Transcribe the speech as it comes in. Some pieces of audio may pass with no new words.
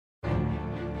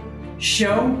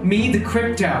Show me the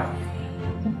crypto.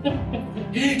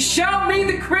 Show me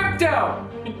the crypto.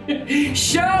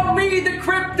 Show me the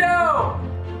crypto.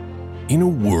 In a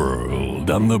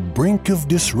world on the brink of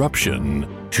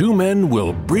disruption, two men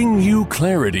will bring you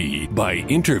clarity by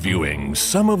interviewing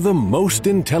some of the most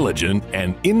intelligent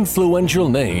and influential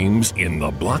names in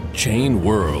the blockchain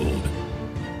world.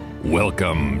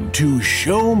 Welcome to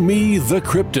Show Me the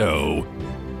Crypto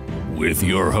with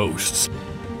your hosts,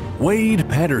 Wade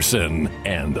Patterson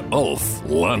and Ulf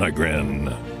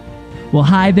Lonergan. Well,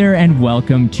 hi there and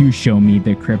welcome to Show Me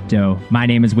the Crypto. My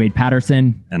name is Wade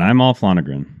Patterson. And I'm Ulf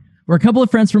Lonergan. We're a couple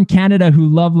of friends from Canada who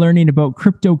love learning about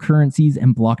cryptocurrencies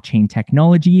and blockchain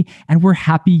technology, and we're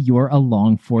happy you're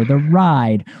along for the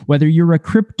ride. Whether you're a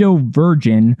crypto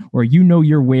virgin or you know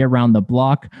your way around the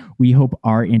block, we hope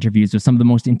our interviews with some of the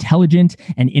most intelligent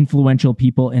and influential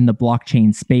people in the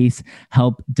blockchain space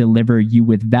help deliver you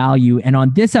with value. And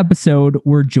on this episode,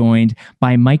 we're joined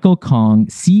by Michael Kong,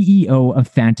 CEO of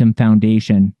Phantom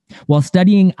Foundation. While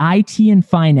studying IT and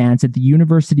finance at the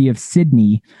University of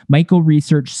Sydney, Michael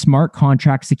researched smart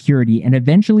contract security and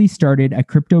eventually started a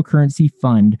cryptocurrency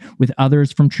fund with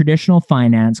others from traditional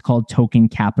finance called Token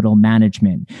Capital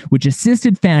Management, which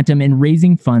assisted Phantom in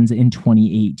raising funds in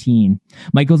 2018.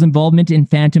 Michael's involvement in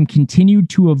Phantom continued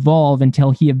to evolve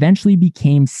until he eventually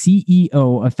became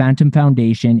CEO of Phantom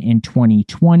Foundation in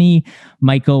 2020.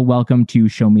 Michael, welcome to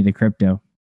Show Me the Crypto.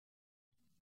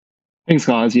 Thanks,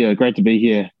 guys. Yeah, great to be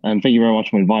here. And thank you very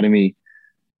much for inviting me.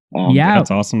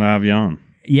 It's awesome to have you on.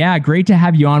 Yeah, great to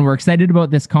have you on. We're excited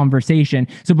about this conversation.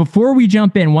 So before we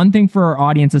jump in, one thing for our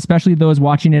audience, especially those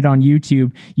watching it on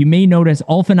YouTube, you may notice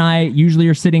Ulf and I usually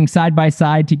are sitting side by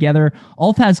side together.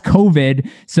 Ulf has COVID,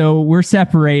 so we're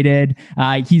separated.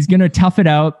 He's going to tough it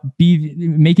out,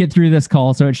 make it through this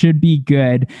call, so it should be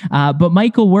good. But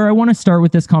Michael, where I want to start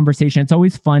with this conversation, it's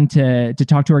always fun to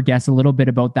talk to our guests a little bit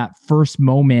about that first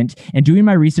moment. And doing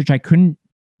my research, I couldn't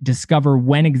discover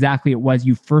when exactly it was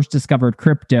you first discovered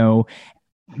crypto.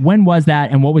 When was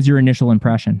that, and what was your initial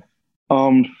impression?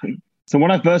 So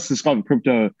when I first discovered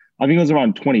crypto, I think it was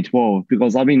around 2012,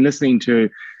 because I've been listening to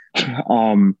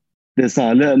this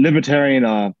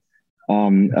libertarian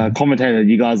commentator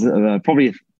you guys are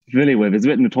probably familiar with. It's a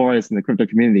bit notorious in the crypto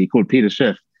community, called Peter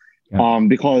Schiff. Yeah.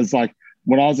 Because like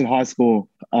when I was in high school,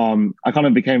 I kind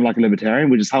of became like a libertarian,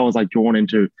 which is how I was like drawn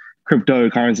into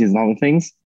cryptocurrencies and other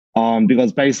things.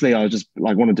 Because basically I was just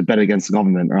like wanted to bet against the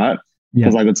government, right?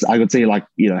 Because I could see like,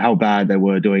 you know, how bad they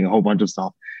were doing a whole bunch of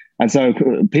stuff. And so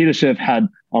Peter Schiff had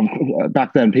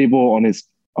back then people on his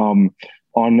on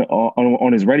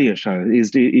his radio show.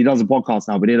 He does a podcast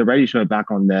now, but he had a radio show back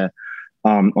on there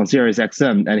on Sirius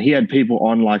XM, and he had people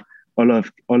on like Olaf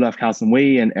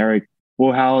Kalsen-Wee and Eric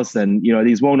Warhouse, and you know,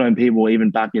 these well-known people even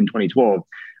back in 2012.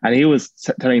 And he was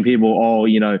telling people, oh,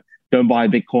 you know, don't buy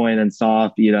Bitcoin and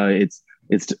stuff. You know, it's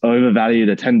overvalued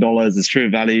at $10. Its true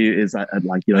value is at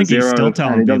like, you know, zero. He's still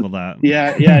telling people that.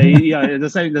 Yeah,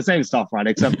 the same stuff, right?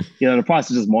 Except, you know, the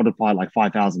price is just multiplied like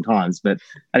 5,000 times. But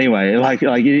anyway, like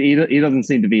he doesn't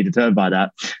seem to be deterred by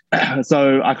that.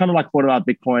 So I kind of like thought about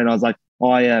Bitcoin. I was like,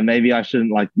 oh yeah, maybe I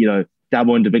shouldn't like, you know,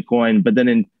 dabble into Bitcoin. But then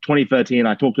in 2013,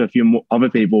 I talked to a few more other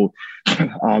people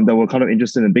that were kind of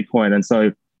interested in Bitcoin, and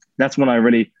so that's when I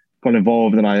really got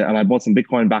involved, and I bought some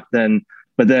Bitcoin back then.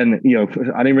 But then, you know,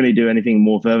 I didn't really do anything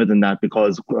more further than that,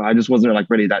 because I just wasn't like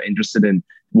really that interested in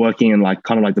working in like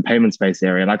kind of like the payment space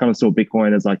area. And I kind of saw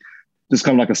Bitcoin as like just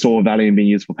kind of like a store of value and being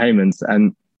used for payments.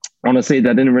 And honestly,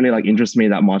 that didn't really like interest me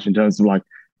that much in terms of like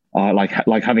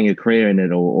having a career in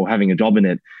it or having a job in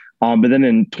it. But then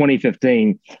in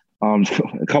 2015,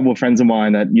 a couple of friends of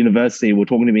mine at university were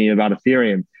talking to me about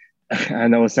Ethereum,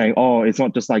 and they were saying, oh, it's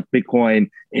not just like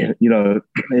Bitcoin, you know,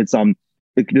 it's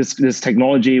this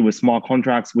technology with smart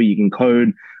contracts where you can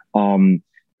code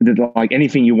like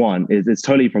anything you want. It's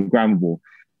totally programmable,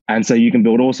 and so you can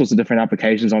build all sorts of different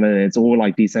applications on it. It's all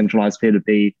like decentralized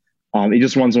peer-to-peer. It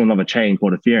just runs on another chain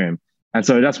called Ethereum, and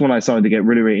so that's when I started to get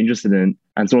really, really interested in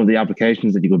and sort of the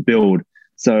applications that you could build.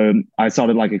 So I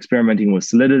started like experimenting with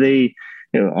Solidity,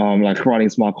 you know, like writing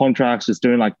smart contracts, just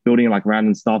doing like building like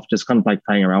random stuff, just kind of like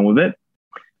playing around with it.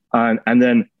 And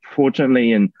then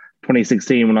fortunately in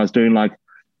 2016, when I was doing like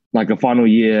a final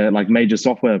year, like major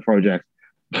software project,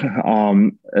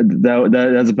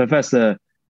 there's a professor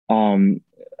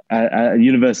at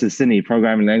University of Sydney,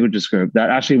 programming languages group,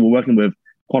 that actually we're working with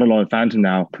quite a lot of Phantom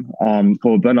now,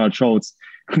 called Bernard Schultz,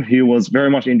 who was very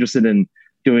much interested in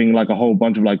doing like a whole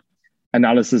bunch of like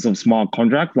analysis of smart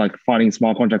contract, like finding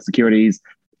smart contract securities,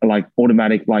 like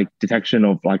automatic like detection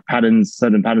of like patterns,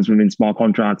 certain patterns within smart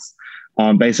contracts,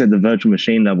 based at the virtual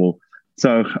machine level.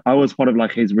 So I was part of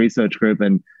like his research group,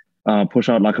 and push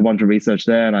out like a bunch of research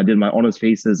there, and I did my honors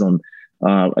thesis on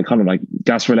like kind of like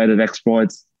gas related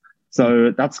exploits.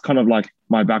 So that's kind of like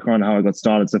my background, how I got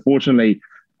started. So fortunately,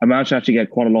 I managed to actually get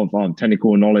quite a lot of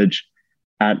technical knowledge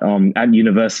at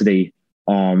university,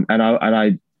 and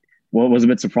I was a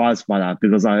bit surprised by that,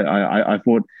 because I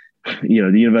thought, you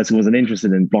know, the university wasn't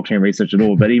interested in blockchain research at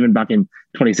all. But even back in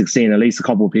 2016, at least a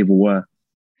couple of people were.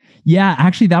 Yeah,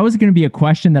 actually, that was going to be a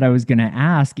question that I was going to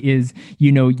ask is,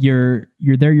 you know, you're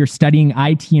there, you're studying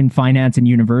IT and finance in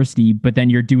university, but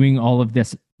then you're doing all of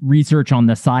this research on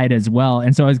the side as well.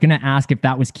 And so I was going to ask if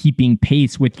that was keeping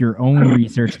pace with your own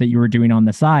research that you were doing on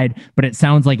the side, but it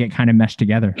sounds like it kind of meshed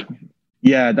together.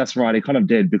 Yeah, that's right. It kind of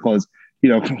did, because, you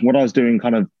know, what I was doing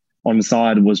kind of on the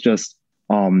side was just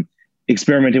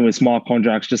experimenting with smart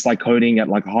contracts, just like coding at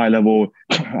like a high level,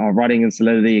 writing in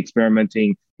Solidity,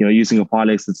 experimenting, you know, using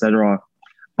Apylix, etc.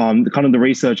 Kind of the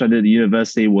research I did at the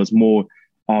university was more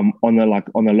on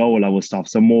the lower level stuff.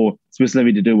 So more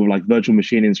specifically to do with like virtual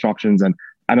machine instructions and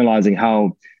analyzing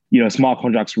how, you know, smart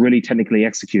contracts really technically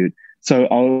execute. So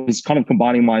I was kind of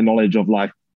combining my knowledge of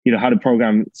like, you know, how to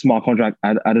program smart contract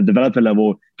at a developer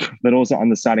level, but also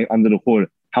understanding under the hood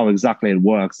how exactly it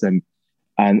works, and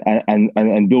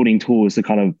building tools to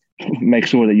kind of make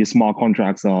sure that your smart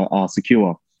contracts are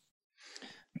secure.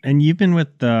 And you've been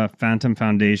with the Phantom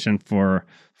Foundation for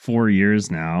 4 years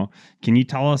now. Can you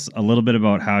tell us a little bit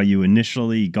about how you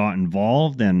initially got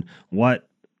involved and what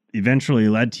eventually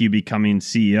led to you becoming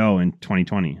CEO in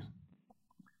 2020?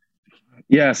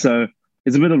 Yeah, so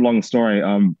it's a bit of a long story.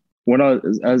 When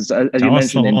as tell you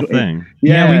mentioned, the whole thing.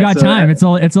 Yeah, we got time. It's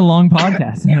a long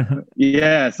podcast.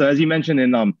 Yeah, so as you mentioned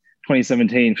in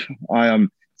 2017,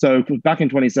 so back in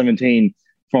 2017,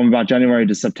 from about January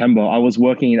to September, I was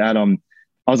working at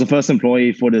I was the first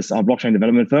employee for this blockchain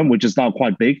development firm, which is now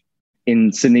quite big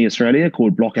in Sydney, Australia,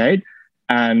 called Blockade.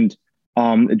 And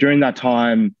during that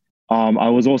time, I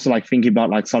was also like thinking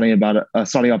about like starting up a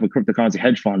cryptocurrency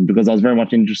hedge fund, because I was very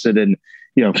much interested in,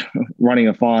 you know, running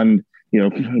a fund, you know,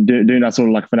 doing that sort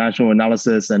of like financial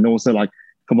analysis, and also like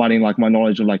combining like my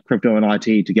knowledge of like crypto and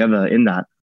IT together in that.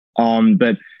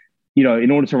 But, you know,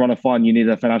 in order to run a fund, you need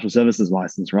a financial services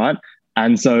license, right?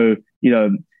 And so, you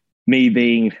know, me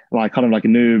being like kind of like a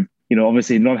noob, you know,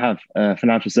 obviously not have a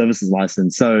financial services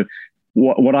license. So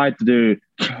what I had to do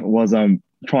was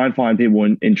try and find people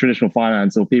in traditional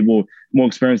finance, or people more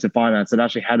experienced in finance, that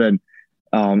actually had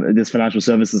this financial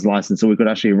services license, so we could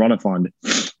actually run a fund.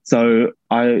 So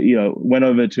I, you know, went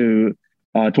over to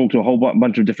talk to a whole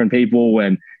bunch of different people,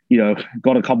 and, you know,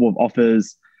 got a couple of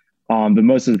offers. But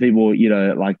most of the people, you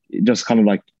know, like just kind of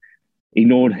like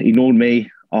ignored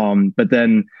me. But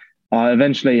then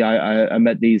eventually I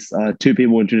met these two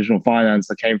people in traditional finance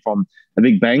that came from a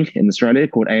big bank in Australia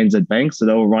called ANZ Bank. So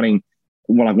they were running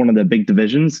one of their big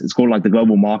divisions. It's called like the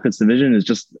Global Markets Division. It's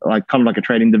just like kind of like a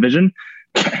trading division.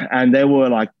 And they were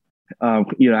like,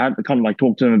 you know, I had to kind of like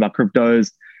talk to them about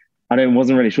cryptos. I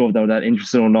wasn't really sure if they were that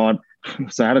interested or not.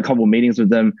 So I had a couple of meetings with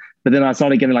them. But then I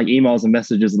started getting like emails and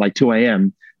messages at like 2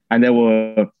 a.m. And they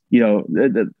were, you know,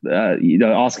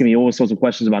 asking me all sorts of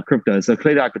questions about crypto. So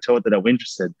clearly I could tell that they were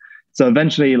interested. So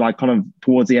eventually, like kind of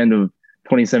towards the end of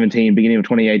 2017, beginning of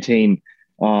 2018,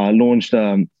 launched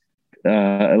one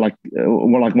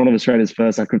of Australia's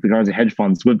first cryptocurrency hedge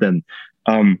funds with them.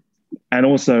 And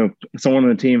also someone on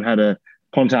the team had a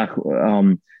contact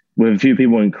with a few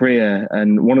people in Korea,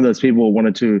 and one of those people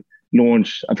wanted to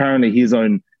launch apparently his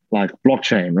own like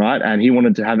blockchain, right? And he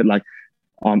wanted to have it like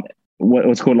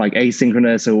what's called like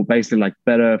asynchronous, or basically like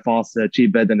better, faster,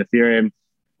 cheaper than Ethereum,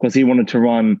 because he wanted to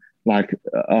run like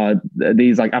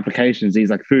these like applications, these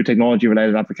like food technology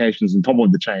related applications on top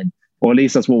of the chain, or at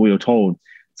least that's what we were told.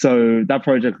 So that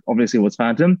project obviously was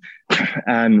Phantom,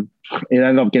 and it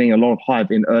ended up getting a lot of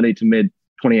hype in early to mid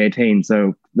 2018.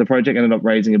 So the project ended up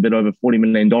raising a bit over $40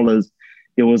 million.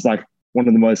 It was like one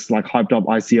of the most like hyped up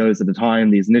ICOs at the time,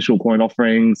 these initial coin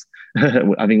offerings.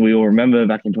 I think we all remember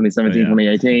back in 2017,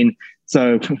 2018.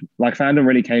 So like Phantom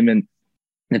really came in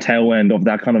the tail end of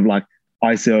that kind of like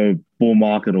ICO bull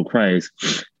market or craze.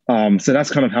 So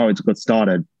that's kind of how it got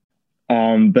started.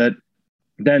 But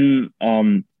then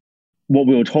what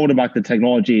we were told about the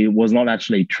technology was not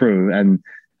actually true. And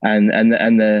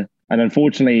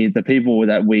unfortunately, the people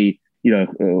that we, you know,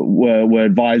 were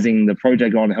advising the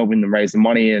project on, helping them raise the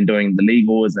money and doing the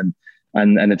legals and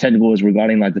the technicals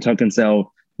regarding like the token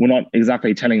sale, were not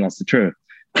exactly telling us the truth.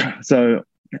 So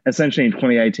essentially in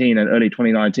 2018 and early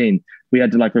 2019, we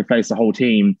had to like replace the whole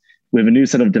team with a new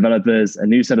set of developers, a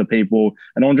new set of people.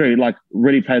 And Andre like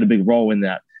really played a big role in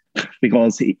that,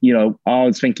 because, you know, I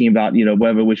was thinking about, you know,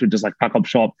 whether we should just like pack up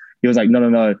shop. He was like,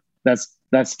 no,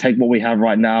 let's take what we have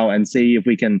right now and see if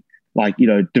we can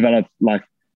develop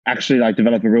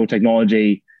develop a real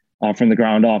technology from the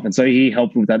ground up. And so he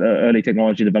helped with that early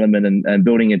technology development and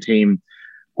building a team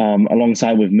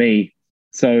alongside with me.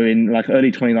 So in like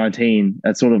early 2019,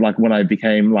 that's sort of like when I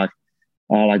became like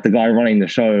the guy running the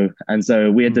show. And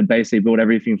so we had to basically build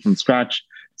everything from scratch.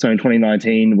 So in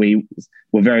 2019, we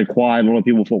were very quiet. A lot of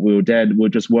people thought we were dead. We are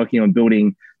just working on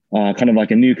building kind of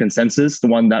like a new consensus, the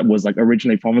one that was like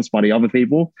originally promised by the other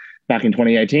people back in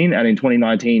 2018. And in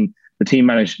 2019, the team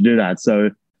managed to do that.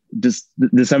 So just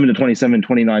December the 27th,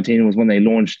 2019 was when they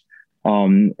launched,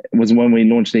 was when we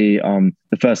launched the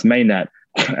first mainnet.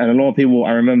 And a lot of people,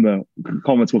 I remember,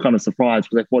 comments were kind of surprised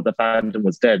because they thought the Phantom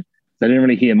was dead. They didn't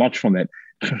really hear much from it.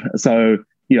 So,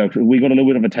 we got a little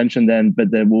bit of attention then, but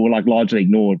then we were like largely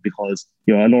ignored because,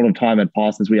 a lot of time had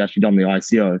passed since we actually done the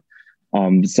ICO.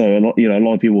 So a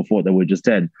lot of people thought that we're just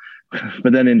dead.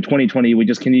 But then in 2020, we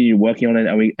just continued working on it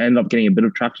and we ended up getting a bit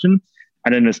of traction.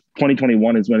 And then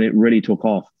 2021 is when it really took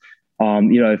off.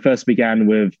 It first began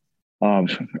with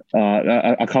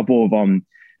a couple of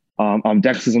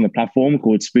dexes on the platform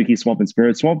called Spooky Swap and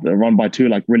Spirit Swap. They're run by two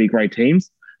like really great teams.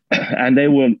 And they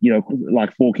were,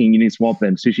 like forking Uniswap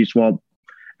and SushiSwap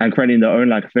and creating their own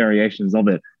like variations of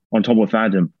it on top of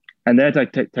Phantom. And their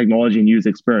technology and user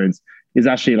experience is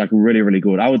actually like really, really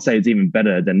good. I would say it's even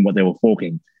better than what they were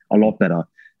forking, a lot better.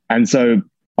 And so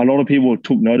a lot of people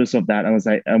took notice of that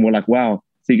and were like, wow,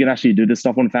 so you can actually do this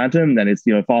stuff on Phantom, then it's,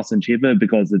 faster and cheaper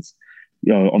because it's,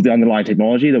 of the underlying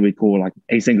technology that we call like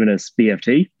asynchronous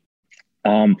BFT.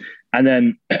 And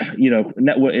then,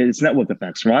 it's network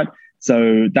effects, right?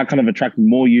 So that kind of attracted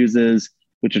more users,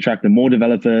 which attracted more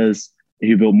developers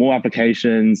who built more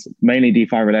applications, mainly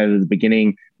DeFi related at the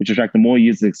beginning, which attracted more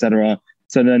users, et cetera.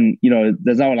 So then,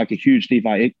 there's now like a huge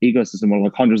DeFi ecosystem of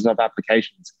like hundreds of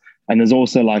applications. And there's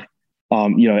also like,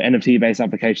 NFT-based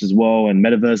applications as well. And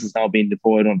metaverse is now being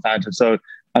deployed on Phantom. So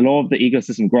a lot of the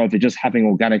ecosystem growth is just happening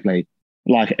organically.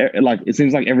 Like it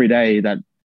seems like every day that,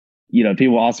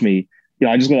 people ask me,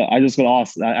 I just got to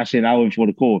ask actually an hour before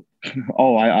the call.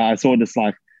 Oh, I saw this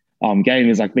like game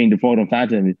is like being deployed on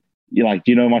Phantom. You're like,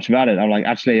 do you know much about it? I'm like,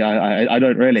 actually, I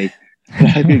don't really.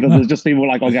 Because there's just people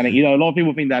like organic. A lot of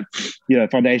people think that,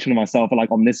 Foundation and myself are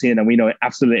like omniscient and we know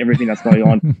absolutely everything that's going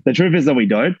on. The truth is that we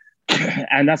don't.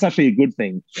 And that's actually a good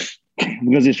thing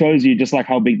because it shows you just like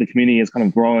how big the community is kind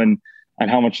of growing and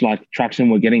how much like traction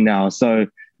we're getting now. So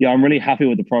I'm really happy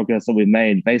with the progress that we've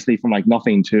made, basically from like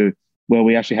nothing to where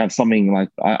we actually have something like,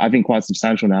 I think quite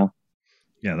substantial now.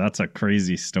 Yeah, that's a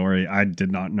crazy story. I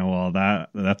did not know all that.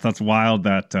 That's wild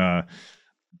that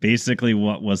basically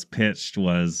what was pitched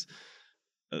was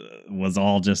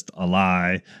all just a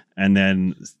lie. And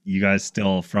then you guys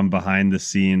still from behind the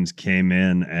scenes came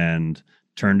in and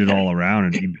turned it all around.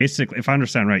 And you basically, if I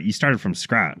understand right, you started from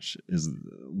scratch is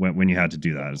when you had to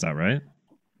do that. Is that right?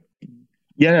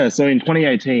 Yeah. So in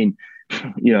 2018,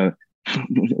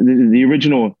 the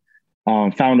original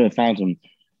founder of Phantom,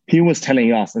 he was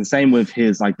telling us, and same with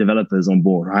his like developers on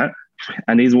board, right?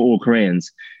 And these were all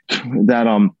Koreans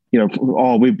that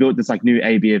we built this like new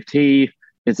ABFT.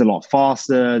 It's a lot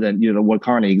faster than what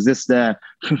currently exists there.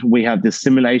 We have this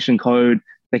simulation code.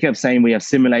 They kept saying we have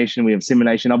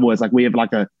simulation. Otherwise, like we have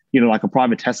like a like a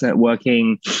private testnet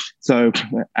working. So,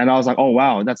 and I was like, oh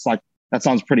wow, that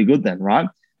sounds pretty good then, right?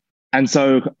 And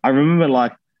so I remember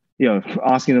like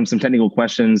asking them some technical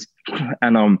questions,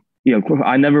 and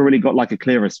I never really got like a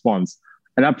clear response.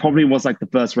 And that probably was like the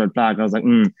first red flag. I was like,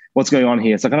 what's going on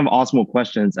here? So I kind of asked more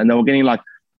questions and they were getting like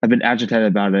a bit agitated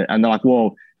about it. And they're like,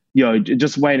 well,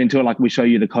 just wait until like we show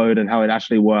you the code and how it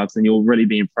actually works and you'll really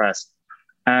be impressed.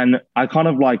 And I kind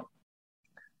of like,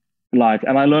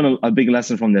 and I learned a big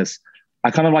lesson from this.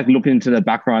 I kind of like looked into the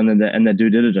background and their due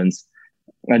diligence.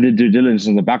 I did due diligence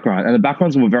in the background and the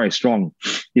backgrounds were very strong.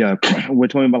 We're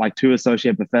talking about like 2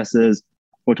 associate professors.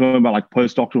 We're talking about like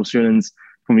postdoctoral students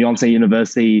from Yonsei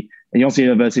University. And Yonsei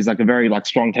University is like a very like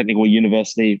strong technical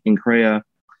university in Korea.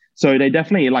 So they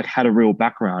definitely like had a real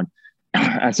background.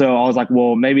 And so I was like,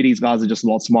 well, maybe these guys are just a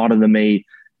lot smarter than me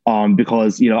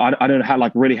because, I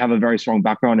don't really have a very strong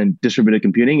background in distributed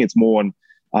computing. It's more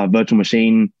on virtual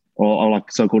machine or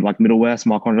like so-called like middleware,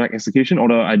 smart contract execution.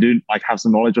 Although I do like have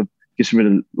some knowledge of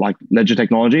distributed like ledger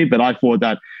technology, but I thought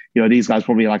that, these guys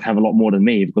probably like have a lot more than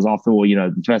me because after all,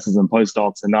 the professors and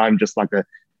postdocs, and I'm just like a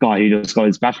guy who just got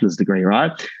his bachelor's degree,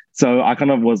 right? So I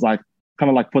kind of was like,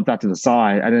 put that to the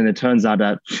side. And then it turns out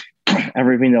that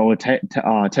everything they were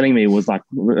telling me was like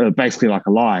basically like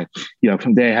a lie.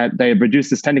 They had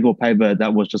produced this technical paper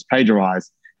that was just plagiarized,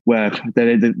 where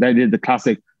they did the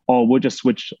classic, we'll just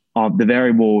switch the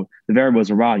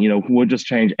variables around. We'll just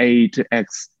change A to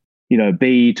X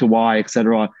B to Y,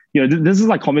 etc. This is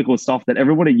like comical stuff that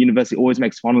everybody at university always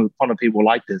makes fun of people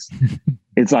like this.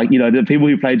 It's like, the people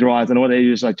who plagiarize and all they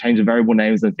do is like change the variable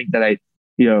names and think that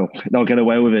they'll get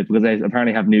away with it because they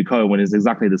apparently have new code when it's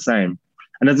exactly the same.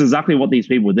 And that's exactly what these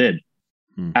people did.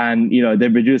 And, they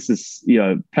produced this,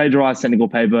 plagiarized technical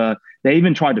paper. They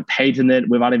even tried to patent it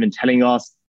without even telling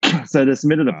us. So they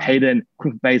submitted a patent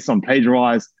based on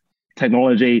plagiarized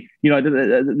technology.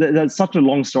 There's such a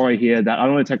long story here that I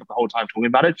don't want to take up the whole time talking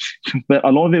about it, but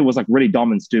a lot of it was like really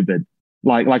dumb and stupid,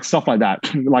 like stuff like that.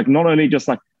 Like not only just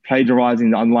like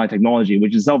plagiarizing the underlying technology,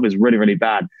 which itself is really, really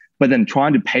bad, but then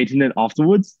trying to patent it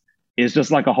afterwards is just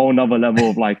like a whole nother level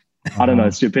of like, I don't know,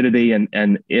 stupidity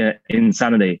and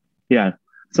insanity. Yeah.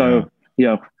 So,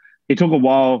 it took a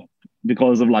while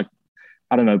because of like,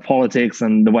 I don't know, politics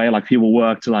and the way like people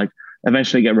work to like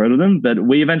eventually get rid of them, but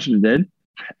we eventually did.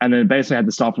 And then basically had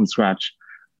to start from scratch.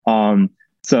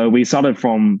 So we started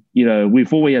from, we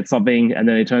thought we had something and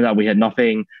then it turned out we had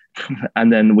nothing.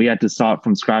 And then we had to start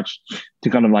from scratch to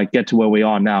kind of like get to where we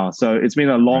are now. So it's been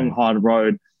a long, hard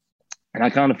road. And I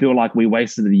kind of feel like we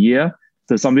wasted a year.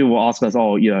 So some people will ask us,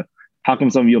 how come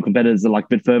some of your competitors are like a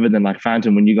bit further than like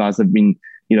Phantom when you guys have been,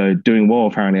 doing well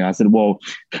apparently? I said, well,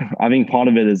 I think part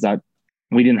of it is that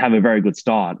we didn't have a very good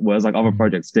start, whereas like other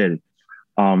projects did.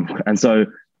 And so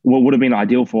what would have been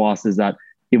ideal for us is that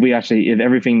if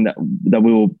everything that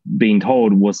we were being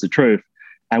told was the truth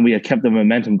and we had kept the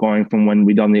momentum going from when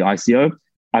we done the ICO,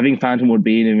 I think Phantom would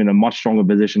be in a much stronger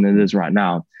position than it is right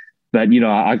now. But,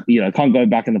 I can't go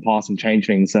back in the past and change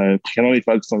things. So can only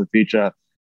focus on the future.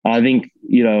 I think,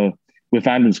 with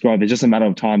Phantom's growth, it's just a matter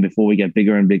of time before we get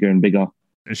bigger and bigger and bigger.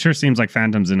 It sure seems like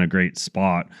Phantom's in a great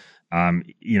spot.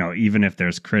 Even if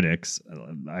there's critics,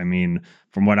 I mean,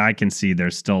 from what I can see,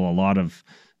 there's still a lot of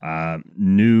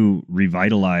new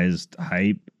revitalized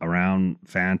hype around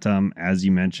Phantom. As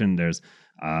you mentioned, there's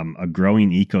a growing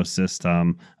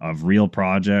ecosystem of real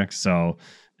projects. So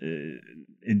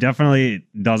it definitely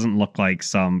doesn't look like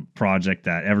some project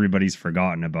that everybody's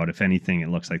forgotten about. If anything, it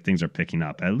looks like things are picking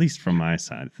up, at least from my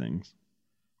side of things.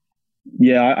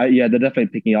 Yeah, they're definitely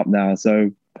picking up now.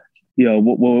 So,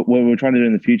 what we're trying to do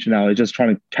in the future now is just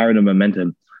trying to carry the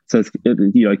momentum. So,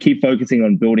 keep focusing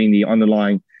on building the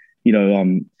underlying,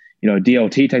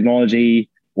 DLT technology,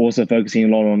 also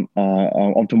focusing a lot on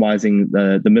optimizing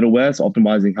the middleware, so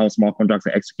optimizing how smart contracts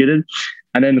are executed.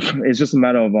 And then it's just a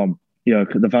matter of,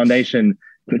 the foundation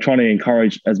trying to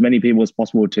encourage as many people as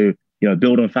possible to,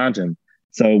 build on Phantom.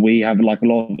 So we have like a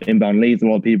lot of inbound leads, a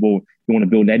lot of people who want to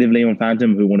build natively on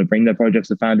Phantom, who want to bring their projects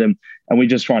to Phantom. And we're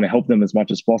just trying to help them as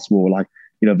much as possible, like,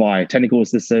 via technical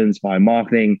assistance, via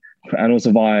marketing, and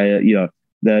also via,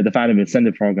 the Phantom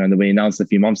incentive program that we announced a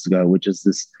few months ago, which is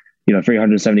this,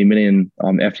 370 million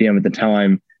FTM at the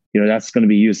time. That's going to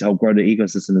be used to help grow the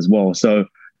ecosystem as well. So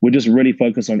we're just really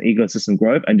focused on ecosystem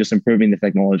growth and just improving the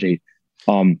technology.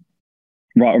 I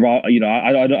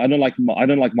don't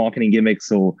like marketing gimmicks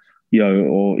or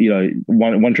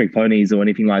one trick ponies or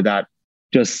anything like that.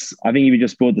 I think if you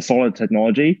just build the solid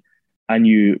technology and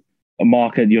you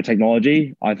market your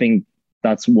technology, I think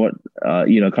that's what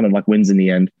kind of like wins in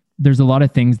the end. There's a lot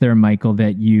of things there, Michael,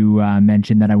 that you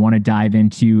mentioned that I want to dive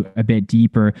into a bit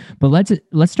deeper. But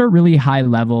let's start really high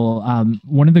level.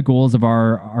 One of the goals of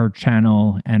our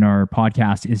channel and our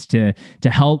podcast is to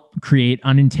help create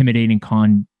unintimidating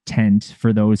content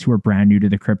for those who are brand new to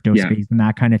the crypto space and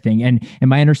that kind of thing. And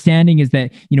my understanding is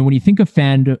that, when you think of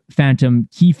Phantom,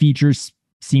 key features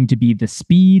seem to be the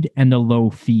speed and the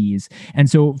low fees. And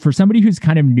so for somebody who's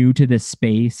kind of new to this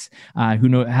space,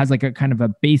 who has like a kind of a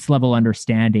base level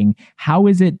understanding, how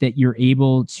is it that you're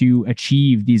able to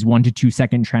achieve these 1 to 2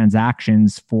 second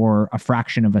transactions for a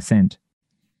fraction of a cent?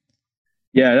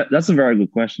 Yeah, that's a very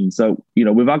good question. So,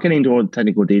 without getting into all the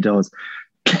technical details,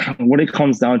 what it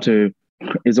comes down to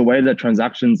is a way that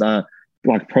transactions are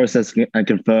like processed and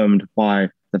confirmed by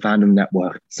the Phantom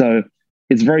network. So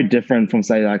it's very different from,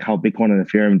 say, like how Bitcoin and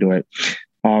Ethereum do it.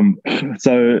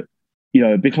 So,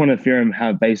 Bitcoin and Ethereum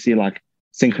have basically like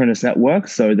synchronous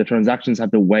networks. So the transactions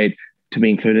have to wait to be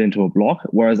included into a block,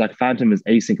 whereas like Phantom is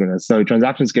asynchronous. So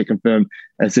transactions get confirmed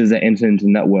as soon as they enter into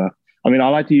the network. I mean, I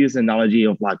like to use the analogy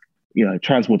of like,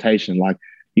 transportation. Like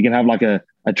you can have like a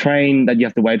train that you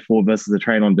have to wait for versus a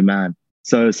train on demand.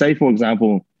 So say, for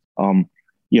example,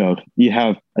 you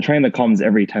have a train that comes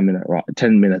every 10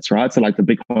 minutes, right? So like the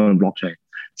Bitcoin blockchain.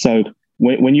 So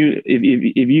when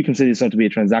if you consider yourself to be a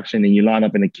transaction and you line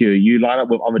up in a queue, you line up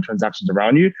with other transactions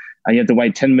around you and you have to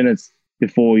wait 10 minutes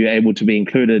before you're able to be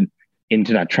included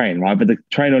into that train, right? But the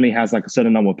train only has like a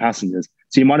certain number of passengers.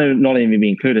 So you might not even be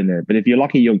included in it. But if you're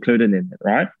lucky, you're included in it,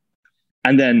 right?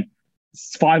 And then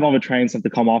 5 other trains have to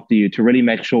come after you to really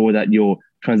make sure that your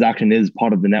transaction is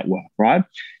part of the network, right?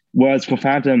 Whereas for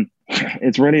Phantom,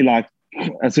 it's really like,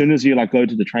 as soon as you like go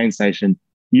to the train station,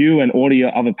 you and all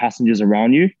your other passengers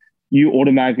around you, you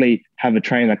automatically have a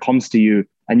train that comes to you,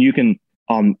 and you can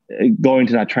go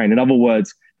into that train. In other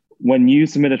words, when you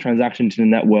submit a transaction to the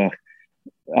network,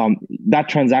 that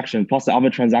transaction plus the other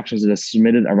transactions that are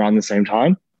submitted around the same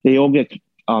time, they all get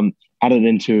added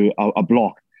into a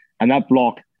block, and that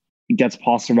block gets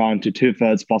passed around to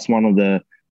 2/3 plus one of the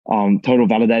total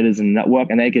validators in the network,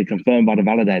 and they get confirmed by the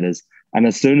validators. And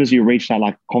as soon as you reach that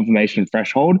like confirmation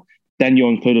threshold, then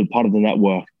you're included part of the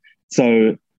network.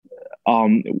 So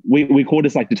we call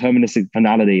this like deterministic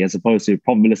finality as opposed to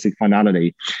probabilistic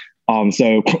finality.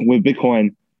 So with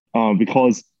Bitcoin,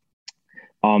 because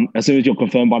as soon as you're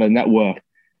confirmed by the network,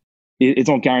 it's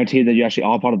not guaranteed that you actually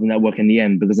are part of the network in the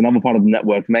end, because another part of the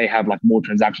network may have like more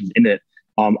transactions in it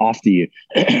after you.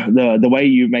 The way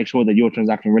you make sure that your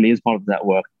transaction really is part of the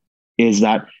network is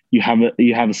that you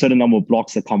have a certain number of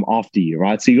blocks that come after you,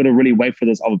 right? So you got to really wait for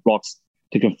those other blocks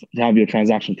to have your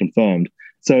transaction confirmed.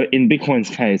 So in Bitcoin's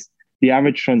case, the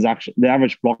average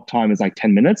block time is like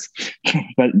 10 minutes,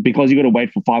 but because you got to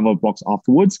wait for 5 other blocks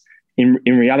afterwards, in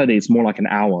reality, it's more like an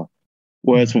hour.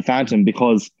 Whereas for Phantom,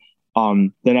 because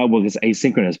the network is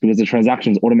asynchronous, because the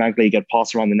transactions automatically get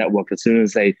passed around the network as soon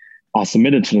as they are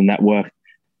submitted to the network,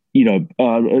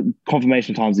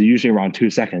 confirmation times are usually around 2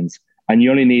 seconds. And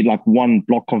you only need like 1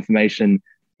 block confirmation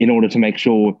in order to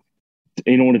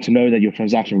know that your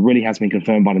transaction really has been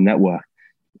confirmed by the network.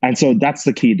 And so that's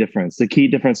the key difference. The key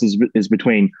difference is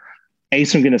between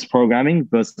asynchronous programming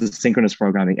versus synchronous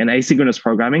programming. And asynchronous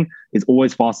programming is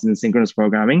always faster than synchronous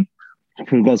programming,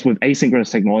 because with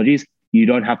asynchronous technologies, you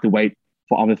don't have to wait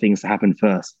for other things to happen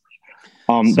first.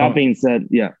 That being said,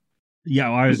 yeah. Yeah,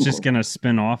 well, I was just going to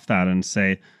spin off that and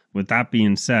say, with that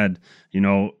being said,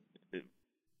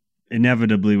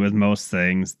 inevitably with most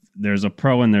things, there's a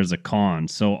pro and there's a con.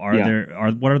 So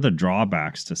what are the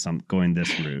drawbacks to going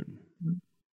this route?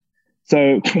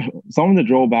 So some of the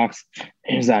drawbacks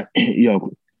is that,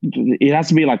 it has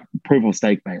to be like proof of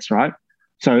stake based, right?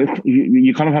 So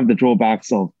you kind of have the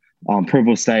drawbacks of proof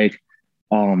of stake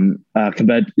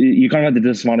compared, you kind of have the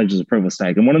disadvantages of proof of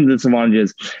stake. And one of the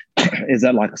disadvantages is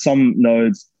that like some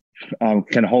nodes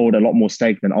can hold a lot more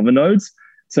stake than other nodes.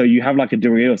 So you have like a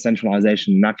degree of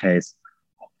centralization in that case.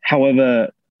 However,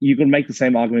 you could make the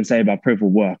same argument, say, about proof of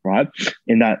work, right?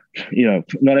 In that,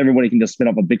 not everybody can just spin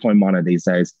up a Bitcoin miner these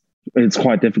days. It's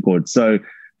quite difficult. So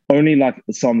only like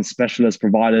some specialist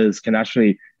providers can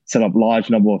actually set up large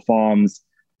number of farms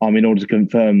in order to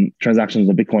confirm transactions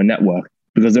on the Bitcoin network,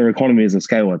 because there are economies of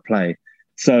scale at play.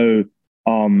 So,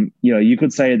 you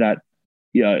could say that,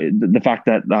 the fact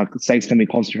that stakes can be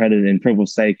concentrated in proof of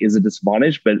stake is a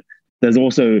disadvantage, but there's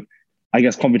also, I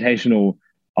guess, computational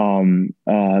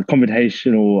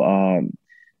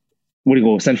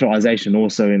centralization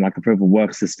also in like a proof of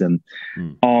work system.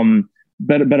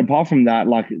 But apart from that,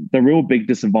 like the real big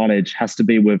disadvantage has to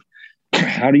be with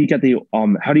how do you get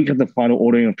the final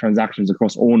ordering of transactions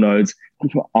across all nodes,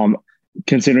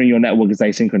 considering your network is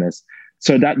asynchronous.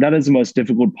 So that is the most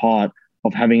difficult part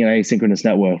of having an asynchronous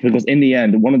network, because in the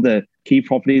end, one of the key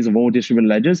properties of all distributed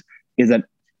ledgers is that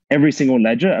every single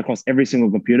ledger across every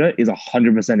single computer is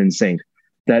 100% in sync.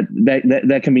 That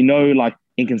there can be no like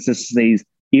inconsistencies,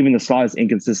 even the slightest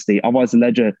inconsistency. Otherwise, the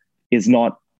ledger is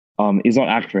not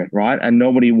accurate, right? And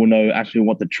nobody will know actually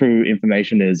what the true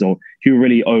information is, or who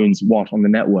really owns what on the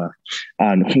network,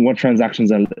 and what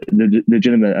transactions are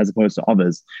legitimate as opposed to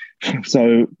others.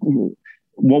 So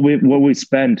what we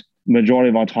spend majority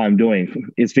of our time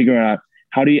doing is figuring out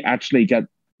how do you actually get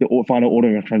the final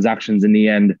ordering of transactions in the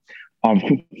end,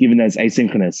 given that it's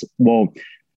asynchronous. Well,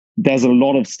 there's a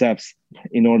lot of steps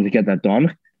in order to get that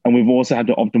done, and we've also had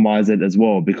to optimize it as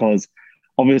well, because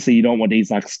obviously you don't want these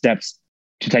like steps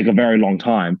to take a very long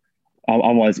time.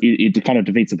 Otherwise, it kind of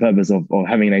defeats the purpose of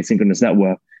having an asynchronous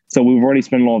network. So we've already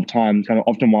spent a lot of time kind of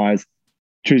optimize,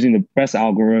 choosing the best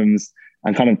algorithms,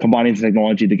 and kind of combining the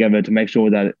technology together to make sure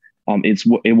that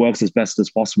it works as best as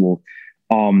possible.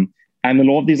 And a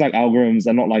lot of these like algorithms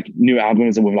are not like new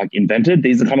algorithms that we've like invented.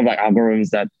 These are kind of like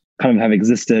algorithms that kind of have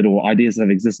existed, or ideas that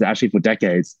have existed actually for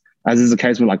decades, as is the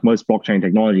case with like most blockchain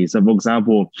technology. So for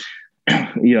example,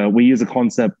 we use a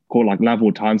concept called like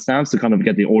Lamport timestamps to kind of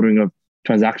get the ordering of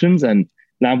transactions. And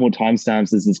Lamport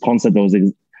timestamps is this concept that was,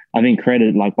 I think,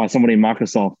 created like by somebody in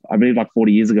Microsoft, I believe like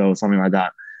 40 years ago or something like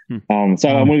that. So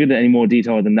I won't get into any more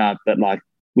detail than that, but like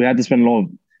we had to spend a lot of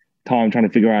time trying to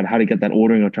figure out how to get that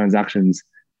ordering of transactions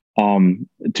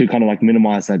to kind of like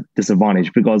minimize that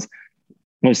disadvantage, because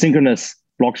most synchronous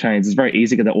blockchains, it's very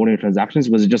easy to get the ordinary transactions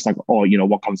because it's just like, oh,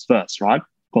 what comes first, right?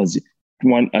 Because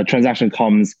when a transaction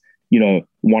comes,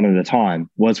 one at a time.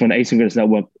 Whereas when asynchronous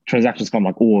network, transactions come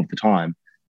like all of the time.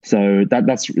 So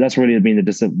that's really been the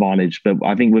disadvantage, but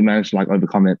I think we managed to like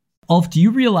overcome it. Ulf, do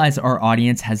you realize our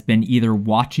audience has been either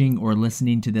watching or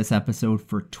listening to this episode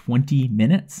for 20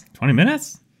 minutes? 20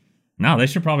 minutes? No, they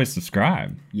should probably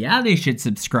subscribe. Yeah, they should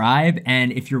subscribe.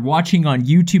 And if you're watching on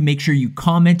YouTube, make sure you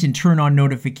comment and turn on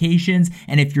notifications.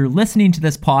 And if you're listening to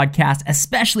this podcast,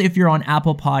 especially if you're on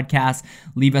Apple Podcasts,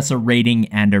 leave us a rating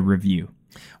and a review.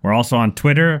 We're also on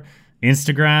Twitter,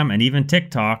 Instagram, and even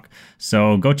TikTok.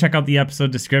 So go check out the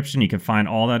episode description. You can find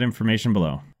all that information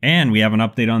below. And we have an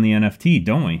update on the NFT,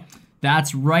 don't we?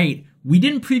 That's right. We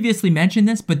didn't previously mention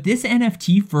this, but this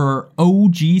NFT for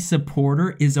OG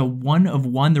supporter is a one of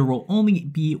one. There will only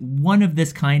be one of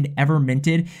this kind ever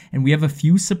minted, and we have a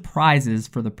few surprises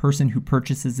for the person who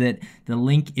purchases it. The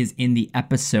link is in the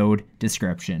episode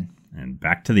description. And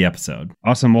back to the episode.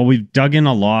 Awesome. Well, we've dug in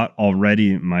a lot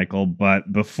already, Michael,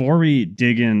 but before we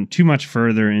dig in too much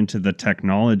further into the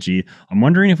technology, I'm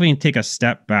wondering if we can take a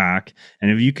step back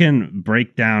and if you can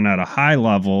break down at a high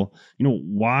level,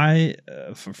 why,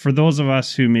 for those of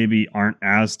us who maybe aren't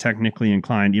as technically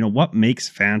inclined, what makes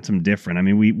Phantom different? I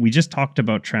mean, we just talked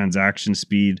about transaction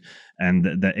speed and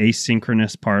the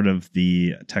asynchronous part of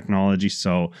the technology.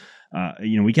 So,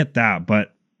 we get that,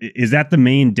 but is that the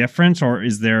main difference, or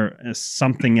is there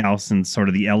something else in sort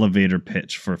of the elevator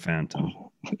pitch for Phantom?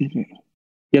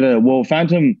 Yeah, well,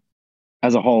 Phantom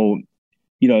as a whole,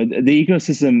 the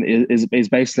ecosystem is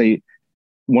basically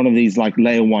one of these like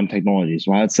layer one technologies,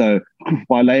 right? So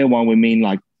by layer one, we mean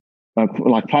like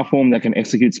platform that can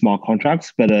execute smart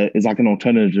contracts, but is like an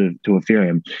alternative to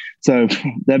Ethereum. So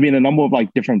there have been a number of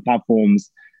like different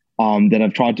platforms that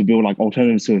have tried to build like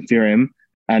alternatives to Ethereum,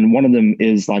 and one of them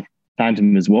is like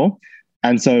Phantom as well.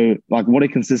 And so like what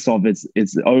it consists of is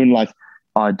its own like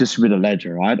distributed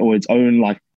ledger, right? Or its own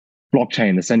like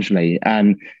blockchain essentially.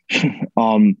 And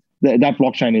that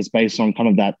blockchain is based on kind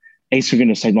of that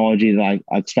asynchronous technology that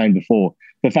I explained before.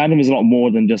 But Phantom is a lot more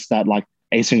than just that like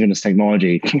asynchronous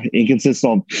technology. It consists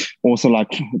of also like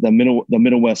the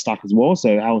middleware stack as well.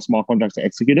 So how smart contracts are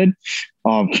executed.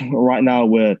 Right now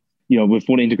we're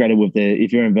fully integrated with the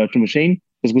Ethereum virtual machine,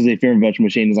 just because the Ethereum virtual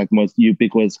machine is like the most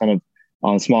ubiquitous kind of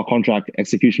smart contract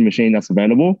execution machine that's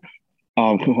available.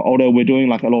 Although we're doing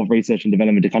like a lot of research and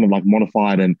development to kind of like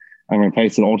modify it and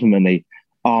replace it ultimately.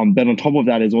 But on top of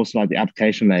that is also like the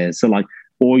application layers. So like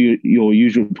all your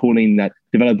usual tooling that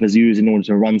developers use in order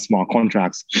to run smart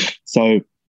contracts. So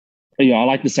I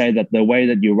like to say that the way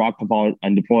that you route, compile,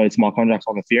 and deploy smart contracts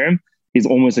on Ethereum is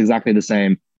almost exactly the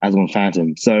same as on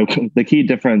Phantom. So the key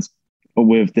difference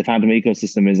with the Phantom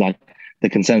ecosystem is like the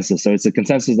consensus. So it's a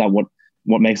consensus that what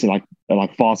makes it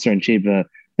like faster and cheaper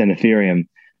than Ethereum.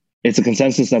 It's a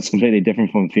consensus that's completely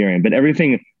different from Ethereum, but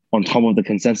everything on top of the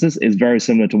consensus is very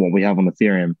similar to what we have on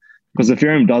Ethereum, because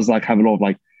Ethereum does like have a lot of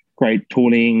like great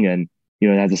tooling, and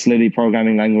it has a Solidity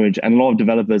programming language, and a lot of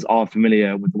developers are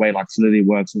familiar with the way like Solidity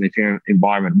works and the Ethereum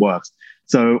environment works.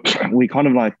 So we kind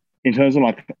of like, in terms of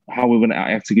like how we're going to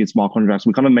execute smart contracts,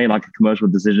 we kind of made like a commercial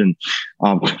decision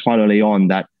quite early on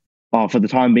that for the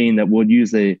time being that we'll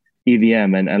use the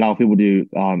EVM and allow people to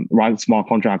write smart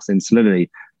contracts in Solidity,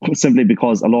 simply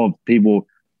because a lot of people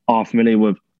are familiar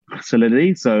with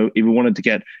Solidity. So if we wanted to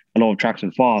get a lot of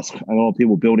traction fast, and a lot of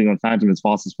people building on Phantom as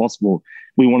fast as possible,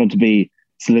 we wanted to be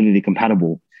Solidity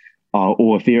compatible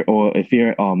or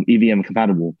Ethereum EVM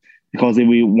compatible. Because if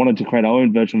we wanted to create our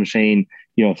own virtual machine,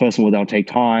 first of all, that'll take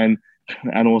time,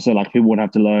 and also like people would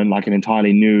have to learn like an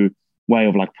entirely new way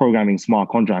of like programming smart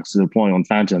contracts to deploy on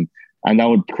Phantom, and that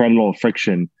would create a lot of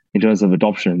friction in terms of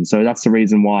adoption. So that's the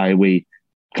reason why we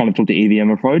kind of took the EVM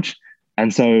approach.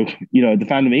 And so, the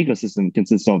Phantom ecosystem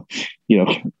consists of,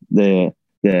 the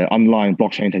underlying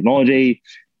blockchain technology,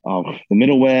 the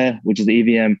middleware, which is the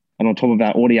EVM, and on top of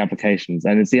that, all the applications.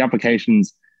 And it's the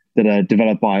applications that are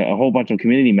developed by a whole bunch of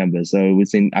community members. So we've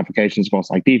seen applications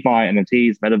across like DeFi,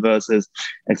 NFTs, metaverses,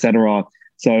 etc.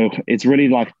 So it's really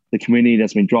like the community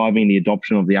that's been driving the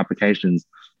adoption of the applications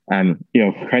and,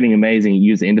 creating amazing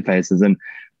user interfaces. And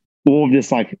all of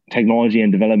this like technology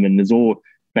and development is all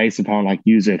based upon like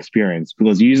user experience,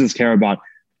 because users care about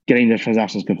getting their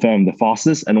transactions confirmed the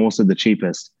fastest and also the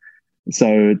cheapest.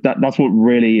 So that's what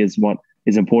really is what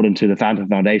is important to the Phantom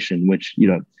Foundation, which,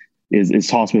 is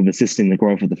tasked with assisting the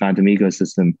growth of the Phantom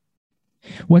ecosystem.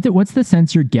 What's the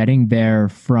sense you're getting there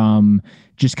from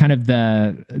just kind of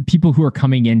the people who are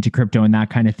coming into crypto and that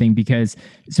kind of thing? Because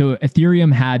so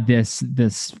Ethereum had this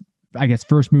I guess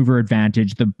first mover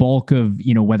advantage. The bulk of,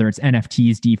 whether it's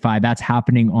NFTs, DeFi, that's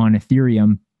happening on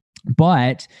Ethereum.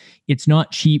 but it's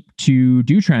not cheap to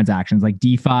do transactions like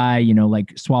DeFi,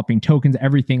 like swapping tokens,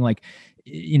 everything. Like,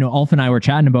 Ulf and I were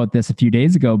chatting about this a few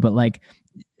days ago, but like,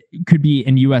 it could be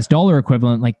in US dollar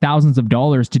equivalent, like thousands of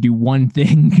dollars to do one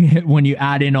thing when you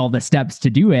add in all the steps to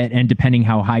do it. And depending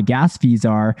how high gas fees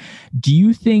are, do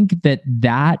you think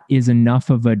that is enough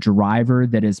of a driver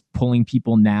that is pulling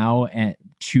people now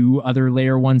to other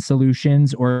layer one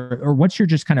solutions, or what's your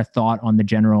just kind of thought on the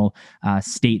general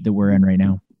state that we're in right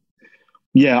now?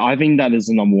 Yeah, I think that is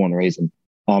the number one reason.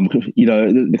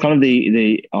 The kind of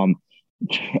the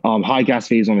high gas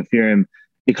fees on Ethereum,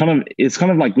 it's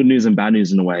kind of like good news and bad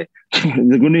news in a way.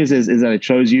 The good news is that it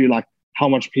shows you like how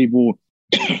much people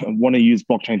want to use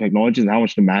blockchain technology and how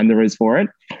much demand there is for it.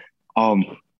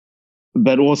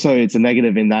 But also it's a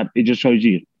negative in that it just shows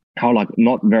you how like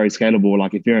not very scalable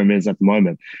like Ethereum is at the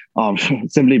moment.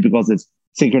 Simply because it's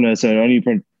synchronous, so it only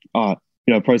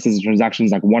processes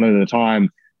transactions like one at a time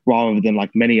rather than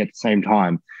like many at the same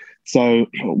time. So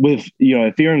with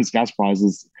Ethereum's gas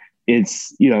prices,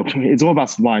 it's all about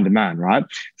supply and demand, right?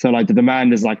 So like the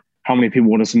demand is like how many people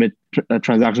want to submit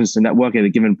transactions to the network at a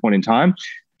given point in time,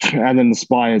 and then the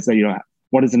supply is that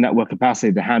what is the network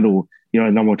capacity to handle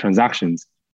a number of transactions.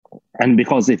 And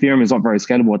because Ethereum is not very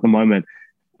scalable at the moment,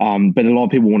 but a lot of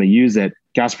people want to use it,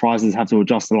 gas prices have to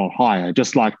adjust a lot higher.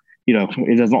 Just like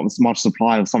there's not as much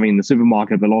supply of something in the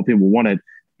supermarket, but a lot of people want it,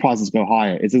 prices go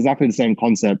higher. It's exactly the same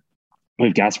concept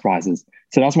with gas prices.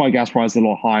 So that's why gas prices are a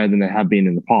lot higher than they have been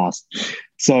in the past.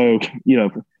 So,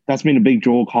 that's been a big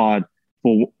draw card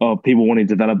for people wanting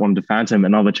to develop onto Phantom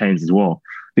and other chains as well.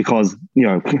 Because,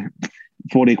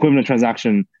 for the equivalent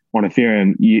transaction on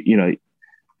Ethereum,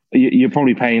 you're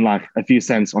probably paying like a few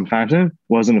cents on Phantom,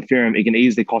 whereas on Ethereum, it can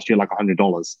easily cost you like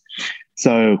 $100.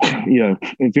 So,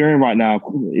 Ethereum right now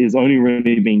is only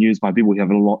really being used by people who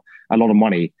have a lot of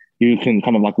money. You can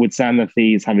kind of like withstand the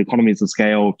fees, have economies of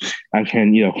scale, and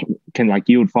can like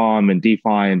yield farm and DeFi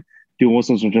and do all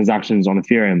sorts of transactions on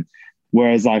Ethereum.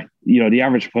 Whereas like, the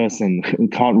average person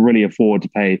can't really afford to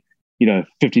pay,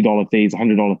 $50 fees,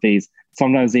 $100 fees.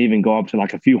 Sometimes they even go up to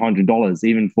like a few $100s,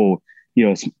 even for,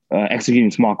 executing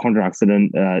smart contracts that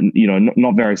are,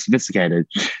 not very sophisticated.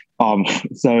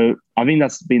 So I think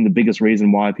that's been the biggest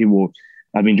reason why people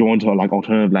have been drawn to like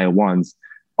alternative layer ones.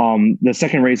 The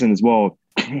second reason as well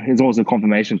is also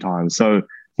confirmation time. So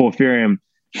for Ethereum,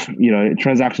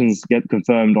 transactions get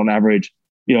confirmed on average,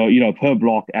 per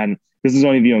block, and this is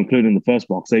only if you include in the first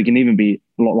block. So it can even be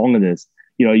a lot longer than this.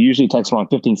 It usually takes around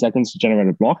 15 seconds to generate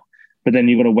a block, but then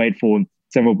you've got to wait for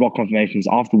several block confirmations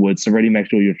afterwards to really make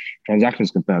sure your transaction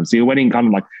is confirmed. So you're waiting kind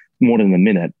of like more than a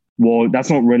minute. Well, that's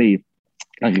not really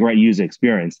like a great user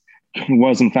experience.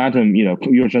 Whereas in Phantom, your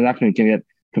transaction can get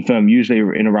confirmed usually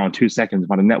in around 2 seconds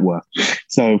by the network.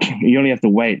 So you only have to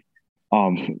wait,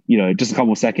 just a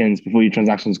couple of seconds before your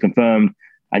transaction is confirmed,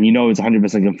 and it's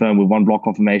 100% confirmed with one block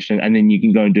confirmation, and then you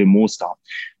can go and do more stuff.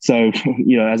 So,